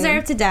 didn't and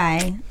deserve to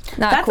die.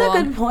 Not That's cool.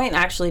 a good point,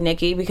 actually,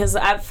 Nikki, because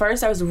at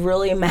first I was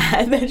really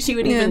mad that she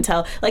would even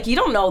tell. Like, you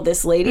don't know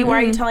this lady. Why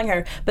are you telling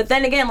her? But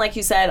then again, like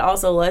you said,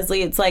 also,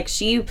 Leslie, it's like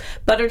she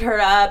buttered her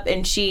up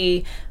and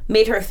she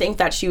made her think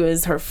that she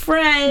was her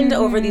friend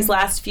over these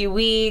last few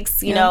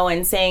weeks, you know,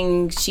 and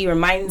saying she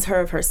reminds her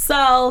of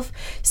herself.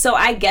 So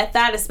I get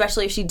that,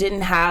 especially if she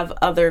didn't have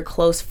other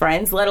close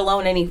friends, let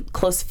alone any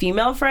close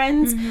female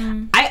friends.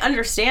 I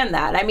understand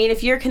that. I mean,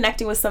 if you're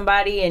connecting with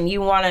somebody and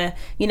you want to,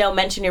 you know,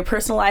 mention your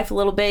personal life a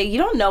little bit, you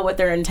don't know what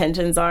their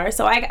intentions are.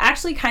 So I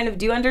actually kind of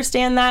do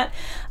understand that.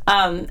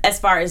 As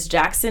far as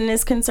Jackson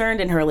is concerned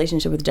and her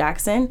relationship with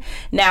Jackson.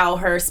 Now,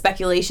 her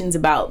speculations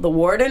about the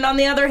warden, on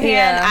the other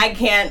hand, Yeah. I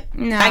can't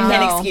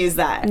No. excuse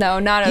that. No,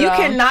 not at you all.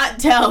 cannot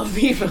tell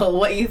people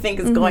what you think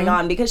is going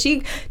on, because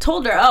she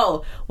told her,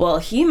 oh, well,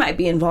 he might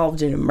be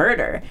involved in a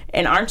murder,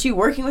 and aren't you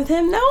working with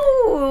him?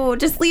 No,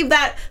 just leave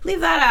that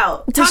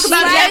out. Talk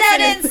about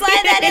Jackson.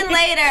 Slide that in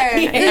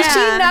later. Yeah. Does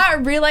she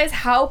not realize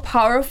how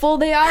powerful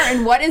they are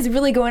and what is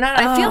really going on?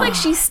 I feel like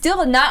she's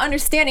still not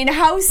understanding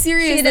how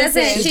serious She this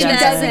doesn't. is. She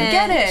doesn't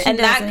get it. And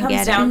that doesn't comes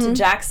get it. down to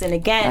Jackson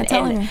again, Not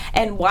telling and her.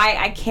 and why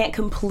I can't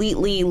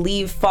completely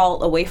leave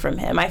fault away from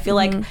him. I feel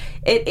like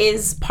it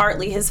is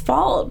partly his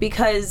fault,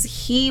 because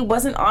he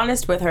wasn't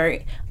honest with her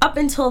up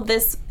until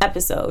this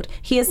episode.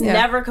 He has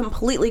never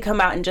completely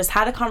come out and just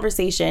had a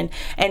conversation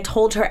and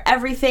told her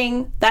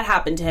everything that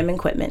happened to him in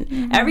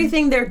Quitman,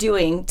 everything they're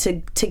doing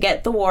to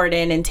get the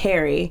warden and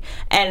Terry,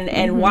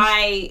 and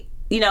why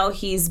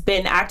he's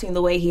been acting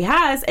the way he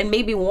has, and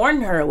maybe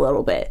warn her a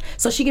little bit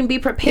so she can be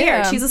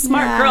prepared. She's a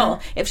smart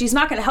girl. If she's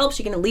not going to help,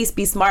 she can at least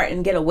be smart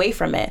and get away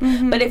from it.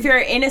 But if you're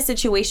in a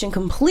situation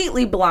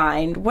completely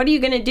blind, what are you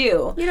going to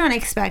do? You don't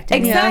expect it.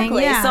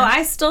 Exactly. So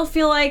I still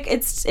feel like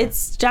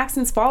it's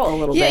Jackson's fault a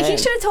little bit. Yeah, he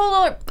should have told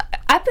her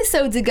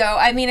episodes ago.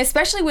 I mean,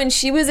 especially when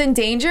she was in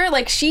danger,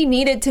 like she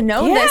needed to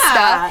know this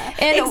stuff,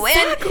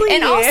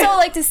 and also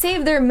like to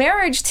save their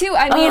marriage too.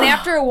 I mean,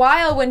 after a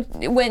while,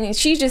 when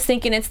she's just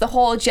thinking it's the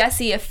whole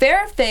Jesse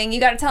affair thing, you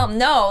got to tell him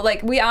no.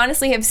 Like, we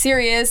honestly have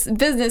serious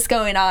business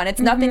going on. It's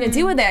nothing to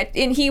do with that,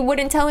 and he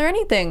wouldn't tell her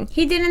anything.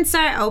 He didn't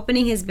start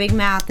opening his big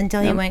mouth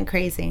until he went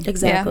crazy.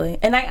 Exactly.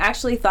 And I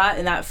actually thought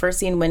in that first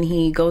scene when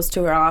he goes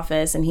to her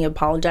office and he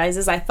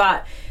apologizes, I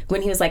thought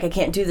when he was like, I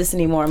can't do this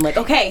anymore, I'm like,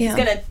 okay, he's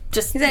gonna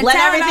just let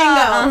everything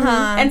go.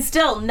 And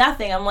still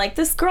nothing. I'm like,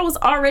 this girl was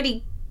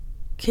already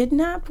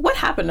kidnapped? What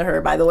happened to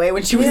her, by the way,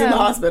 when she was in the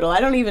hospital? I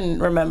don't even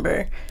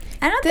remember.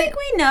 I don't think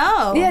we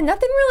know. Yeah,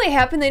 nothing really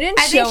happened. They didn't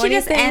show anything. I think she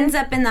just ends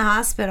up in the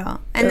hospital.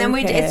 And then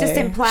it's just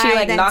implied she,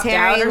 like, that knocked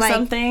Terry out or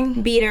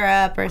something? beat her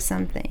up or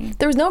something.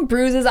 There was no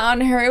bruises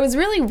on her. It was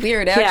really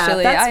weird,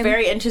 actually. Yeah, that's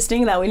very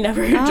interesting that we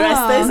never addressed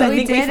this. I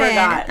think we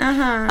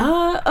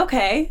forgot.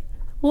 Okay.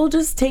 We'll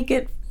just take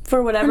it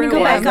for whatever it was.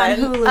 Go back on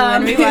Hulu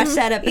and rewatch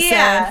that episode.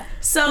 Yeah.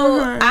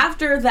 So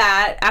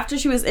after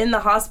she was in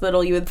the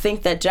hospital, you would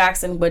think that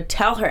Jackson would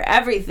tell her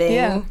everything.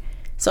 Yeah.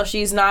 So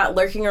she's not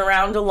lurking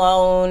around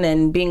alone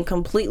and being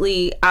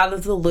completely out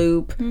of the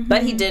loop.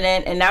 But he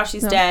didn't, and now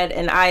she's dead,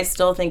 and I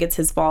still think it's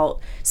his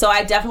fault. So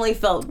I definitely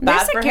felt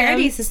bad for him. Their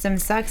security system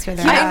sucks for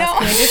them. I know.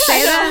 Can you just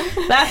say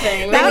that? That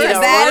thing. That was a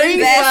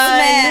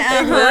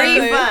bad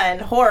investment.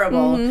 Refund.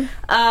 Horrible.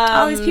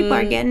 All these people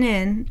are getting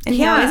in, and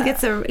he always gets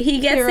the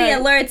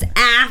alerts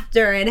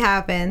after it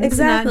happens.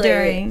 Exactly. Not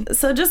during.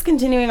 So just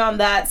continuing on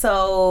that,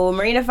 so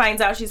Marina finds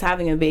out she's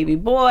having a baby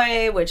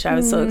boy, which I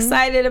was so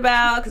excited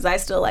about because I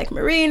still like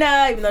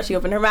Marina, even though she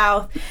opened her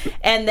mouth.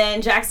 And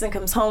then Jackson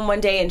comes home one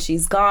day and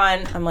she's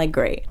gone. I'm like,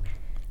 great.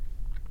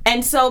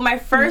 And so my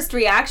first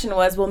reaction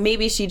was, well,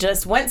 maybe she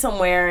just went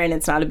somewhere and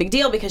it's not a big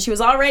deal because she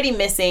was already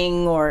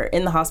missing or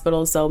in the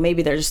hospital, so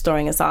maybe they're just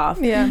throwing us off.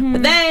 Yeah.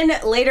 But then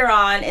later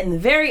on, in the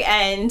very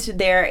end,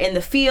 they're in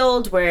the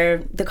field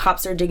where the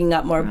cops are digging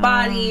up more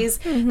bodies.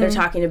 They're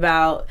talking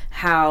about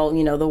how,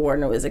 the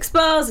warden was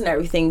exposed and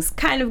everything's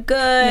kind of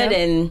good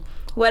and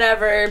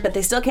whatever, but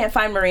they still can't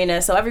find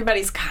Marina, so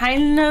everybody's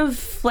kind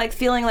of like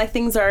feeling like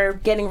things are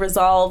getting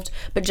resolved,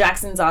 but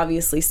Jackson's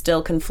obviously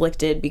still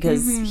conflicted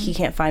because he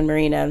can't find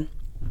Marina.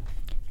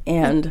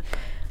 And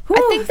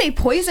I think they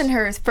poisoned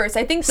her first.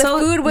 I think the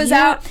food was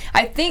out.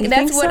 I think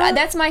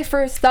that's my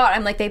first thought.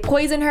 I'm like, they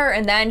poisoned her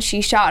and then she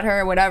shot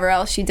her or whatever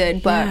else she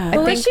did. But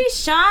was she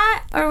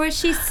shot or was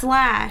she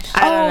slashed?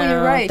 I don't know.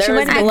 You're right. There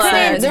was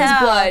blood. There was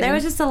blood. There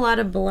was just a lot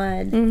of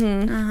blood.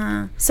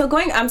 So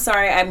I'm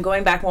sorry, I'm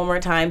going back one more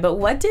time, but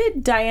what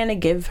did Diana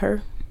give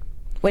her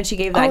when she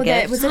gave that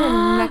gift? Was it remember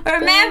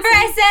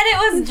I said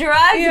it was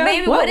drugs? Yeah.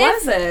 Maybe what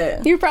was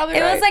it? You're probably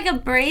right. It was like a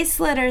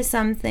bracelet or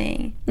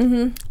something.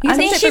 I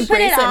think she put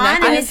it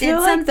on and it did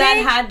something? That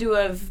had to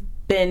have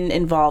been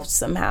involved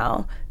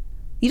somehow.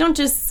 You don't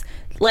just,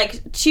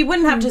 she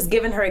wouldn't have just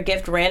given her a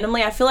gift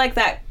randomly. I feel like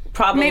that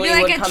probably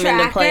would come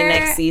into play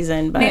next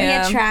season. But maybe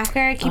a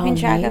tracker, keeping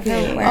track of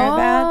her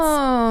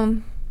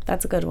whereabouts.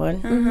 That's a good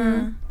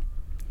one.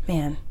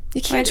 Man.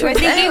 We're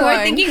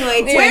thinking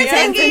way too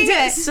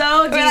intense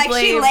so deeply. We're like,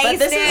 she laced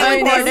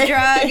this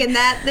drug and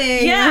that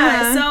thing.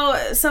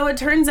 Yeah, so it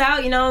turns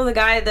out,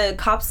 the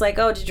cop's like,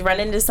 oh, did you run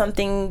into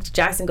something?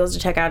 Jackson goes to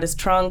check out his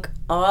trunk.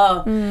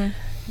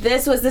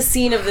 This was the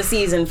scene of the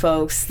season,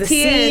 folks. The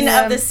scene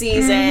of the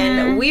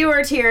season. We were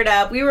teared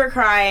up. We were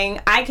crying.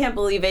 I can't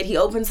believe it. He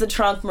opens the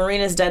trunk.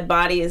 Marina's dead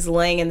body is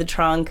laying in the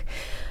trunk.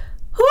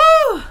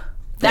 Whew!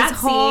 That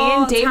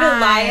scene, David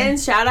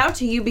Lyons, shout out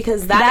to you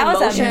because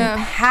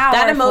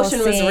that emotion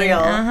was real.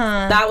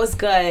 That was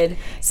good.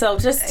 So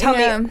just tell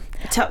me,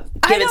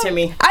 give it to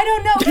me. I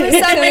don't know. For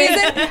some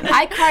reason,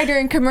 I cry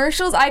during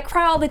commercials. I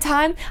cry all the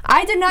time.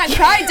 I did not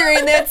cry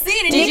during that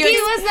scene. And Nikki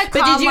was the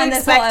calm one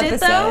this whole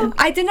episode.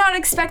 I did not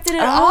expect it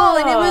at all,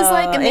 and it was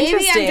like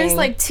maybe I'm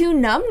just too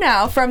numb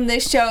now from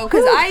this show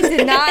because I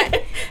did not.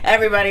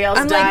 Everybody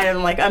else died, and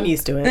I'm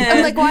used to it.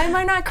 I'm like, why am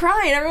I not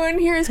crying? Everyone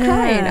here is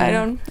crying. I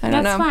don't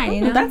know. That's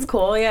fine. That's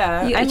cool.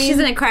 Yeah. She's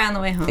gonna cry on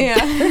the way home. Yeah.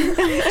 She's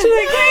like,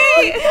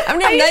 great. I'm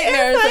gonna have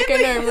nightmares like I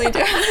normally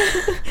do.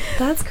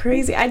 That's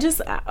crazy.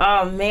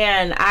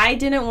 Man, I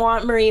didn't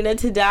want Marina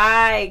to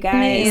die,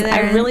 guys.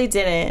 I really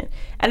didn't.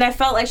 And I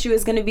felt like she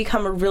was going to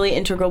become a really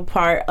integral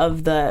part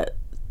of the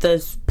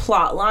the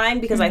plot line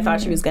because I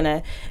thought she was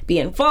gonna be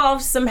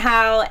involved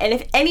somehow, and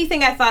if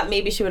anything, I thought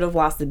maybe she would have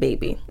lost the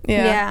baby.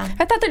 Yeah.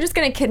 I thought they're just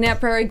gonna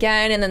kidnap her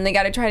again, and then they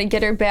got to try to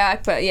get her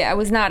back. But I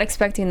was not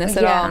expecting this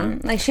at all.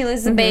 Like she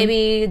loses the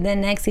baby, the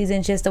next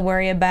season she has to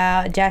worry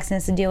about Jackson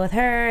has to deal with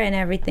her and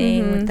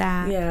everything with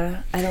that.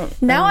 Yeah,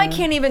 I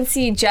can't even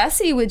see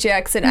Jesse with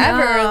Jackson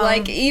ever.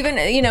 Like even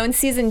in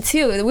season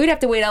 2, we'd have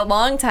to wait a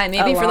long time,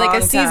 maybe for like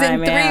a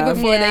season 3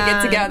 before they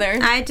get together.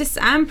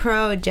 I'm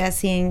pro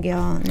Jesse and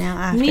Gil now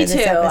after Me this too.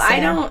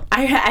 episode.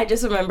 I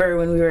just remember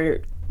when we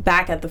were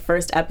back at the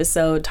first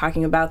episode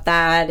talking about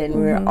that, and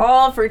we were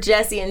all for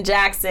Jesse and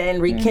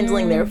Jackson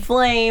rekindling their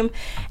flame,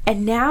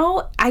 and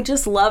now I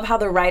just love how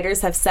the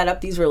writers have set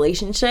up these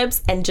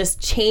relationships and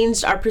just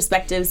changed our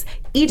perspectives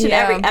each and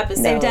every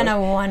episode. They've done a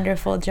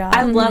wonderful job.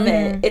 I love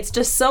it. It's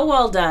just so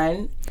well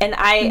done, and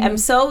I am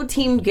so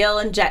team Gil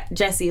and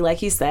Jesse,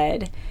 like you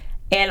said.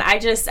 And I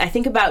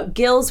think about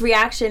Gil's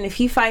reaction if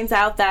he finds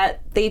out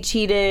that they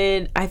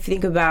cheated. I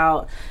think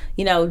about,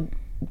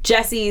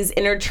 Jesse's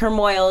inner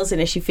turmoils, and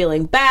is she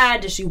feeling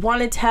bad? Does she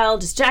want to tell?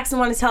 Does Jackson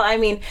want to tell? I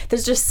mean,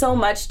 there's just so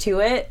much to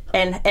it,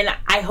 and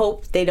I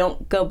hope they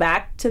don't go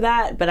back to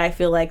that, but I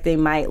feel like they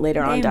might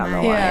later on down the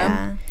line.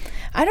 Yeah.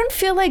 I don't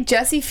feel like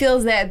Jesse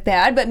feels that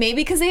bad, but maybe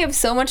because they have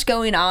so much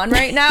going on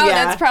right now,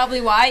 that's probably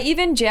why.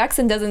 Even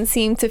Jackson doesn't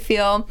seem to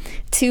feel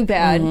too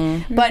bad.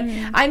 But,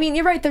 I mean,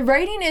 you're right. The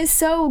writing is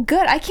so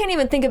good. I can't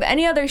even think of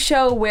any other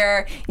show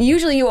where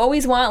usually you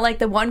always want, like,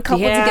 the one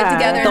couple to get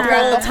together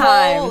throughout the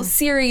whole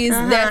series.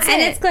 That's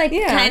and it. it's, like,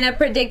 kind of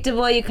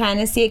predictable. You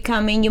kind of see it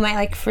coming. You might,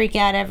 like, freak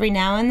out every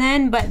now and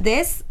then. But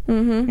this...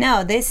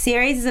 No, this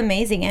series is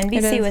amazing.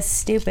 NBC was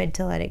stupid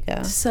to let it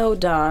go. So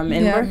dumb.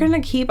 And we're going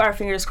to keep our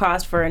fingers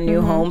crossed for a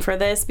new home for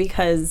this,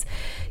 because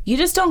you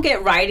just don't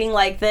get writing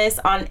like this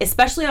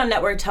especially on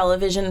network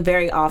television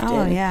very often.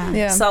 Oh,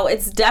 yeah. So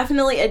it's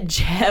definitely a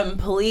gem.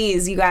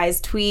 Please, you guys,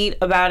 tweet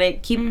about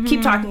it.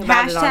 Keep talking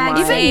about it online.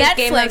 Even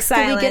Netflix,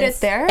 do we get it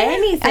there?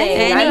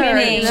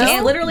 Anything.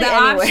 Just literally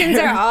anywhere. The options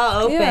are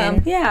all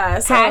open. Yeah.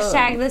 So,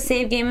 hashtag the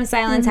Save Game of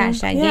Silence.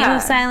 Hashtag Game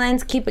of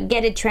Silence.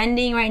 Get it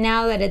trending right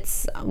now that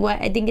it's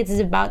what I think it's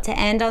about to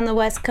end on the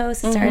West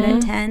Coast. It started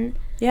at 10.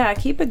 Yeah,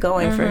 keep it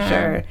going for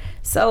sure.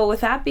 So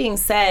with that being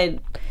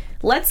said,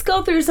 let's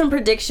go through some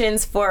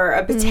predictions for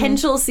a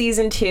potential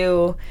season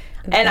 2.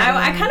 And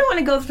I kind of want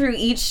to go through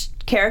each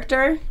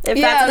character, if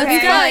that's okay.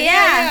 Let's go.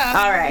 Yeah.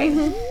 All right.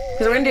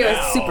 Because we're going to do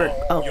a super...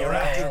 Oh. You're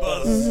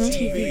AfterBuzz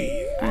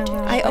TV.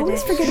 I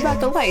always forget about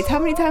the lights. How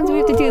many times do we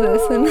have to do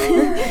this?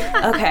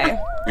 Okay.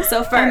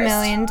 So first... A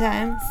million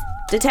times.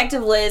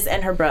 Detective Liz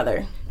and her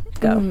brother.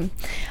 Go.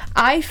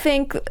 I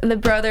think the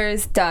brother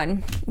is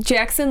done.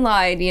 Jackson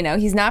lied,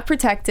 he's not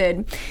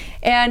protected.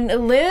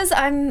 And Liz,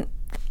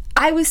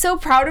 I was so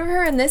proud of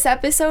her in this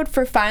episode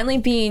for finally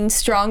being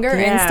stronger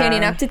and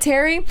standing up to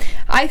Terry.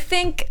 I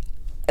think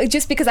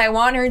just because I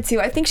want her to,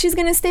 I think she's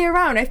going to stay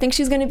around. I think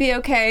she's going to be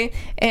okay,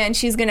 and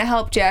she's going to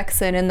help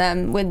Jackson and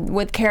them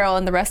with Carol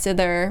and the rest of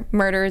their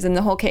murders and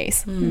the whole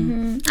case.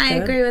 I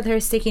agree with her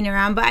sticking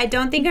around, but I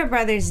don't think her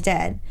brother's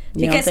dead.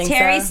 Because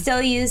Terry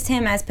still used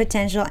him as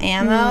potential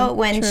ammo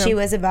when she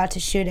was about to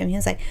shoot him. He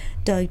was like,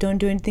 Doug, don't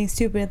do anything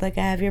stupid. Like,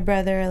 I have your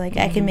brother. Like,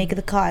 I can make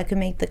the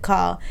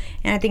call.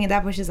 And I think at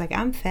that point, she's like,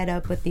 I'm fed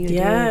up with you, dude.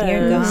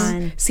 You're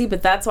gone. See,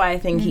 but that's why I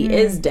think he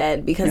is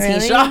dead, because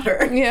he shot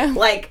her. Yeah.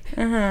 Like,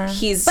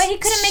 he's... But he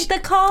couldn't make the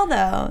call,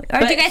 though. Or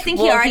do you guys think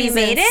he already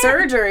made it?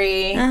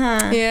 Surgery.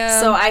 Yeah.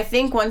 So I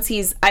think once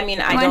he's... I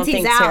don't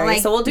think out, Terry.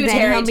 like, So we'll do then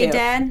Terry, he'll too. be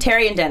dead?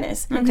 Terry and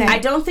Dennis. Okay. I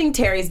don't think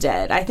Terry's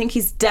dead. I think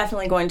he's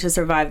definitely going to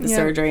survive the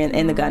surgery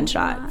and the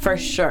gunshot. For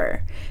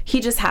sure.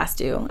 He just has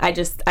to. I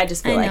just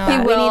feel like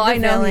that. He will. I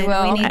know he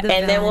will. We need the and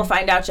villain. then we'll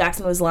find out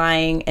Jackson was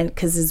lying, and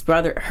because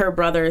her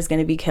brother is going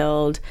to be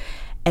killed.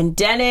 And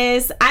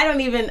Dennis,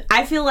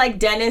 I feel like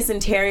Dennis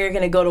and Terry are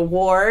going to go to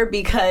war,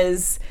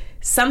 because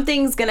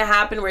something's going to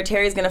happen where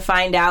Terry's going to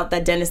find out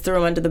that Dennis threw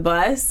him under the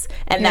bus,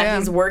 and that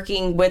he's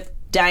working with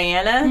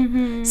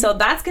Diana. So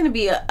that's going to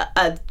be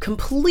a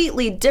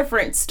completely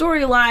different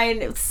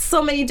storyline.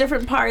 So many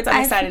different parts.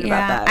 I'm excited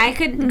about that. I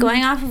could,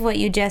 going off of what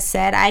you just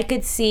said, I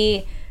could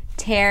see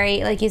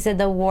Terry, like you said,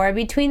 the war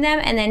between them,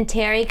 and then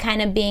Terry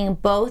kind of being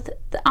both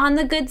on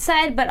the good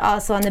side but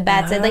also on the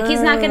bad side. Like,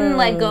 he's not going to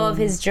let go of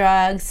his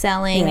drug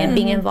selling and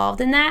being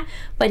involved in that,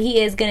 but he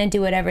is going to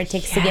do whatever it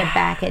takes to get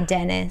back at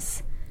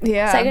Dennis.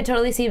 Yeah. So I could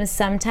totally see him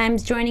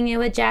sometimes joining in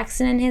with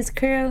Jackson and his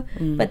crew,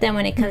 but then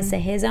when it comes to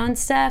his own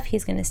stuff,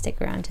 he's going to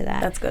stick around to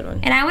that. That's a good one.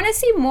 And I want to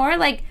see more,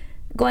 like,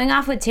 going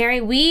off with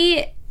Terry,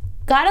 we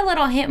got a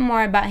little hint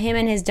more about him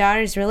and his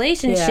daughter's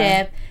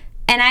relationship,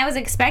 and I was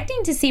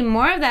expecting to see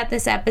more of that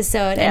this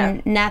episode,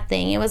 and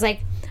nothing. It was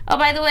like, oh,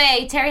 by the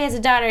way, Terry has a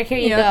daughter, here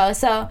you go.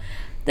 So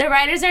the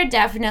writers are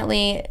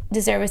definitely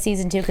deserve a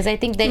season 2, because I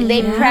think they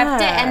prepped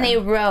it and they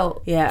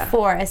wrote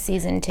for a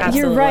season 2.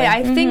 Absolutely. You're right.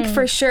 I think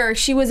for sure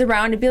she was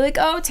around to be like,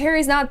 oh,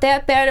 Terry's not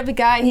that bad of a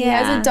guy. He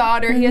has a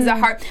daughter. He has a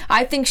heart.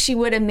 I think she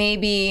would have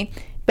maybe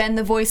been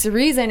the voice of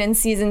reason in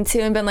season 2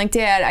 and been like,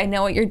 Dad, I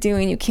know what you're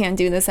doing. You can't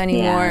do this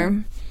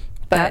anymore.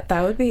 But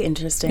that would be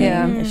interesting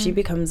if she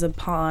becomes a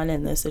pawn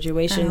in this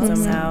situation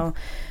somehow.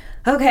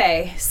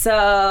 Okay,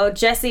 so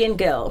Jesse and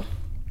Gil.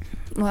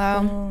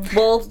 Wow.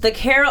 Well, the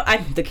Carol.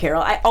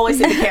 I always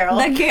say the Carol.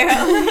 The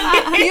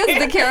Carol. He is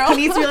the Carol. He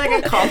needs to be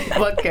like a comic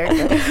book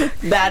character.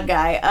 Bad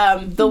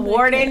guy. The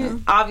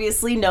warden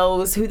obviously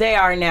knows who they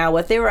are now,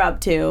 what they were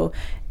up to.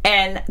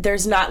 And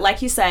there's not,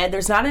 like you said,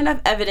 there's not enough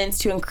evidence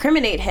to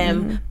incriminate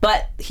him,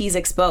 but he's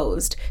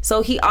exposed.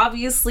 So he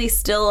obviously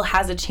still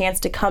has a chance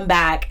to come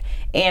back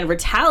and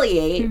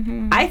retaliate.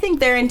 I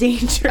think they're in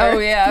danger. Oh,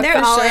 yeah. They're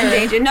all in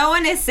danger. No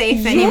one is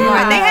safe anymore.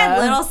 They had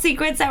little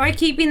secrets that were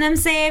keeping them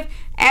safe.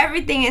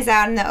 Everything is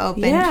out in the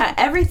open. Yeah,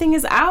 everything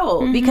is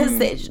out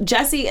because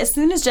Jesse, as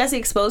soon as Jesse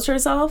exposed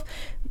herself,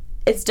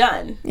 it's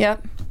done.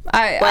 Yep.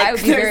 I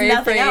would be very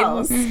afraid.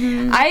 Else.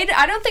 I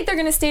don't think they're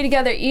going to stay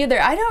together either.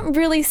 I don't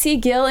really see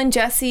Gil and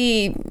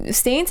Jesse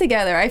staying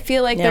together. I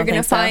feel like they're going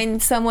to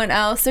find someone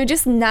else. They're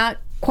just not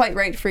quite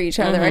right for each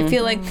other. I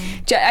feel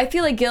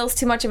like Gil's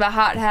too much of a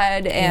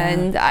hothead,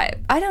 and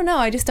I don't know.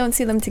 I just don't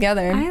see them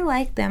together. I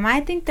like them. I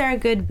think they're a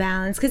good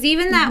balance because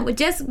even that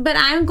but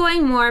I'm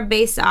going more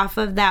based off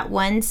of that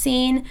one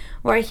scene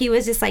where he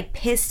was just like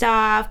pissed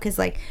off because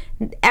like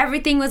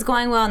everything was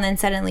going well and then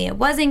suddenly it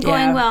wasn't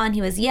going well and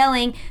he was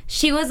yelling.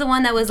 She was the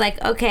one that was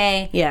like,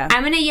 okay,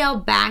 I'm gonna yell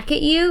back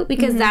at you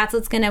because that's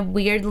what's gonna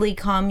weirdly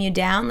calm you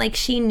down. Like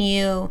she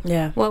knew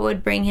what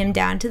would bring him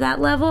down to that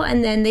level,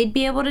 and then they'd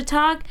be able to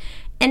talk.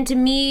 And to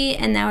me,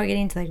 and now we're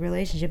getting to like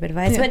relationship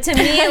advice, but to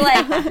me,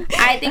 like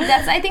I think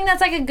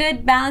that's like a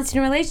good balanced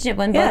relationship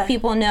when both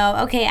people know,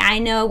 okay, I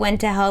know when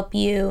to help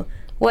you,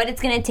 what it's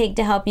going to take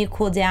to help you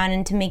cool down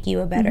and to make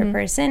you a better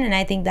person. And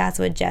I think that's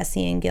what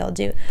Jesse and Gil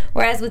do.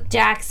 Whereas with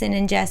Jackson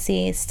and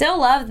Jesse, still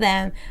love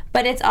them,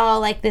 but it's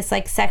all like this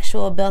like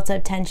sexual built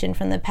up tension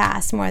from the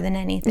past more than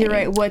anything. You're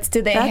right.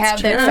 Do they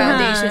have that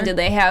foundation? Do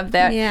they have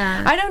that?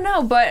 Yeah. I don't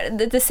know, but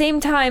at the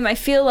same time, I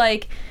feel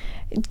like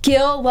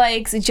Gil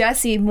likes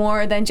Jesse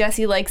more than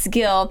Jesse likes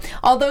Gil.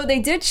 Although they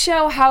did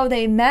show how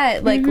they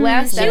met, like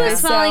last episode. She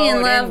was falling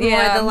in love more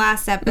the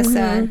last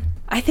episode.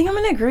 I think I'm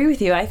going to agree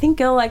with you. I think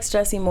Gil likes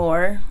Jesse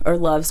more, or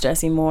loves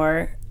Jesse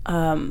more.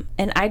 And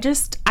I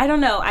don't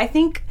know. I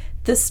think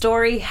the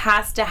story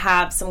has to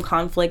have some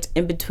conflict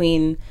in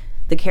between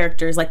the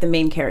characters, like the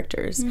main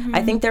characters.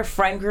 I think their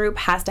friend group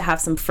has to have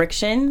some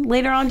friction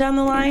later on down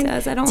the line. It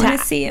does. I don't want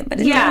to see it, but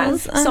it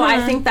does. So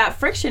I think that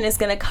friction is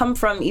going to come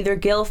from either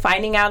Gil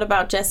finding out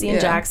about Jesse and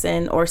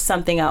Jackson or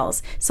something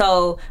else.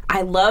 So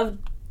I love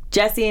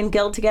Jesse and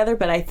Gil together,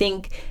 but I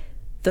think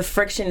the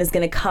friction is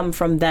going to come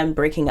from them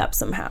breaking up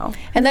somehow.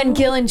 And then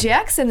Gil and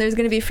Jackson, there's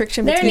going to be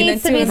friction between them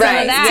too. There needs to be some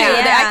of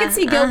that. I could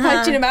see Gil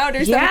punching him out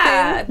or something.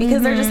 Yeah,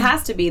 because there just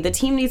has to be. The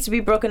team needs to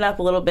be broken up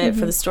a little bit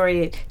for the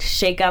story to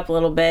shake up a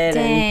little bit.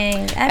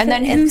 And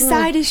then whose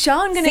side is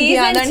Sean going to be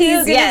on? Season 2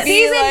 is going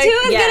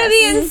to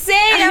be insane.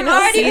 I'm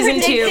already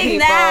predicting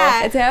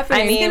that. It's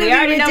happening. I mean, we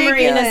already know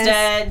Marina's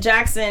dead.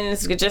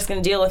 Jackson's just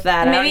going to deal with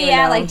that. Maybe,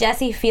 like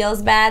Jessie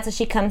feels bad, so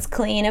she comes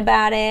clean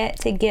about it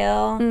to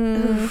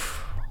Gil.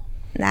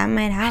 That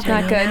might happen.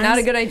 Not good. Not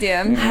a good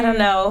idea. I don't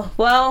know.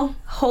 Well,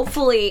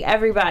 hopefully,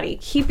 everybody,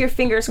 keep your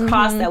fingers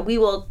crossed that we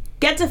will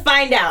get to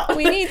find out.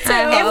 We need to.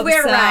 If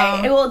we're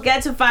right, we'll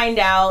get to find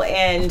out.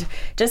 And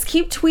just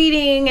keep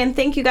tweeting. And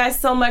thank you guys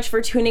so much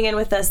for tuning in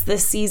with us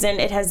this season.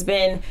 It has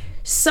been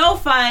so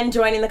fun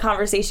joining the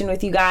conversation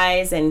with you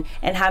guys and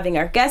having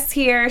our guests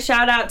here.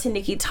 Shout out to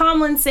Nikki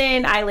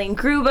Tomlinson, Eileen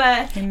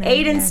Gruba,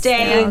 Aiden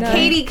Stay,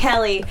 Katie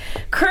Kelly,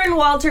 Kern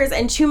Walters,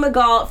 and Chuma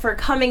Galt for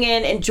coming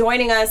in and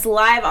joining us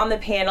live on the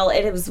panel.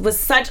 It was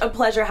such a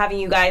pleasure having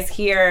you guys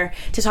here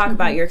to talk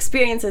about your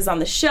experiences on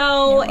the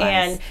show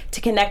and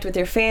to connect with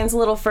your fans a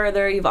little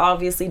further. You've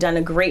obviously done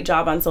a great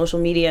job on social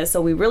media,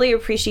 so we really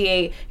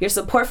appreciate your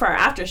support for our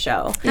after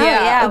show. We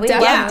loved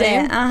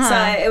it.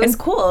 So it was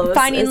cool. It was,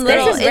 finding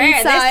little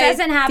this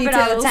doesn't happen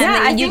all the time. Yeah,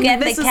 I you get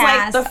this the is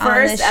like the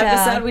first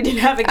episode we didn't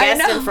have a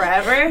guest in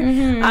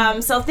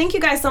forever. So thank you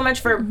guys so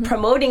much for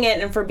promoting it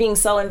and for being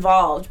so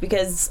involved,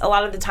 because a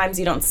lot of the times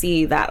you don't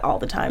see that all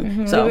the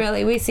time.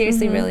 So we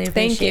seriously really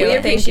appreciate it. We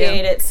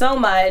appreciate it so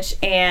much.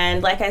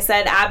 And like I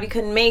said, Abby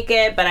couldn't make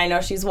it, but I know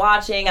she's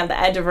watching on the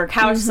edge of her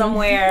couch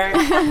somewhere.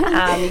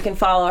 You can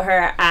follow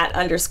her at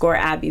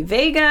 _Abby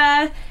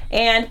Vega.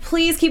 And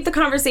please keep the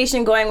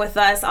conversation going with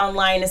us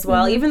online as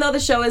well. Even though the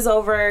show is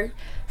over,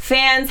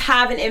 fans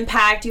have an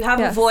impact. You have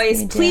a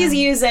voice. Please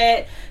use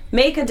it.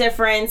 Make a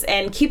difference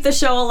and keep the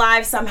show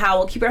alive somehow.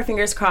 We'll keep our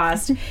fingers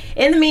crossed.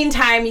 In the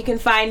meantime, you can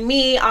find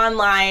me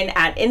online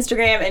at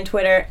Instagram and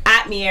Twitter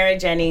at Miera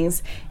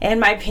Jennings, and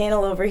my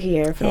panel over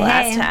here for the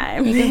last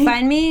time. You can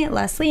find me,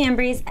 Leslie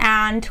Ambrose,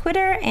 on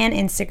Twitter and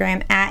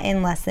Instagram at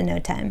In Less Than No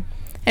Time.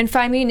 And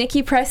find me,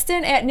 Nikki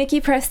Preston, at Nikki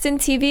Preston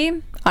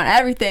TV on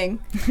everything.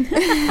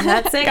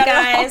 That's it,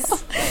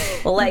 guys.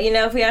 We'll let you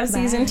know if we have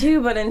season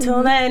 2, but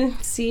until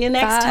then, see you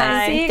next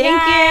time. See you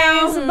Thank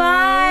guys. you.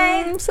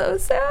 Bye. I'm so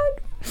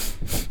sad.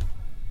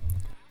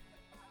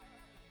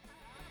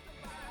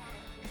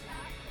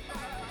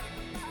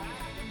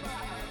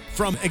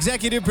 From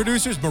executive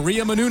producers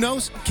Maria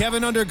Menounos,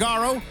 Kevin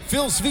Undergaro,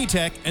 Phil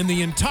Svitek, and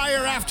the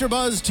entire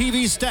AfterBuzz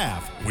TV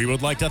staff, we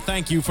would like to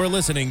thank you for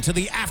listening to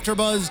the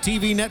AfterBuzz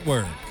TV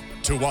network.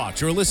 To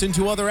watch or listen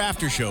to other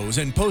after shows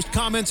and post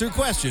comments or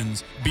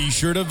questions, be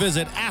sure to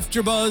visit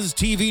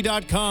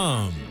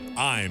AfterBuzzTV.com.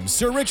 I'm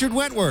Sir Richard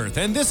Wentworth,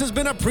 and this has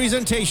been a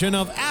presentation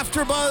of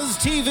AfterBuzz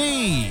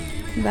TV.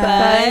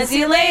 Buzz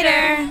you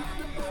later.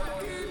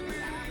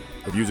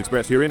 The views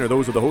expressed herein are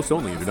those of the hosts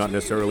only and do not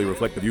necessarily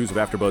reflect the views of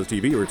AfterBuzz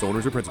TV or its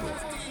owners or principals.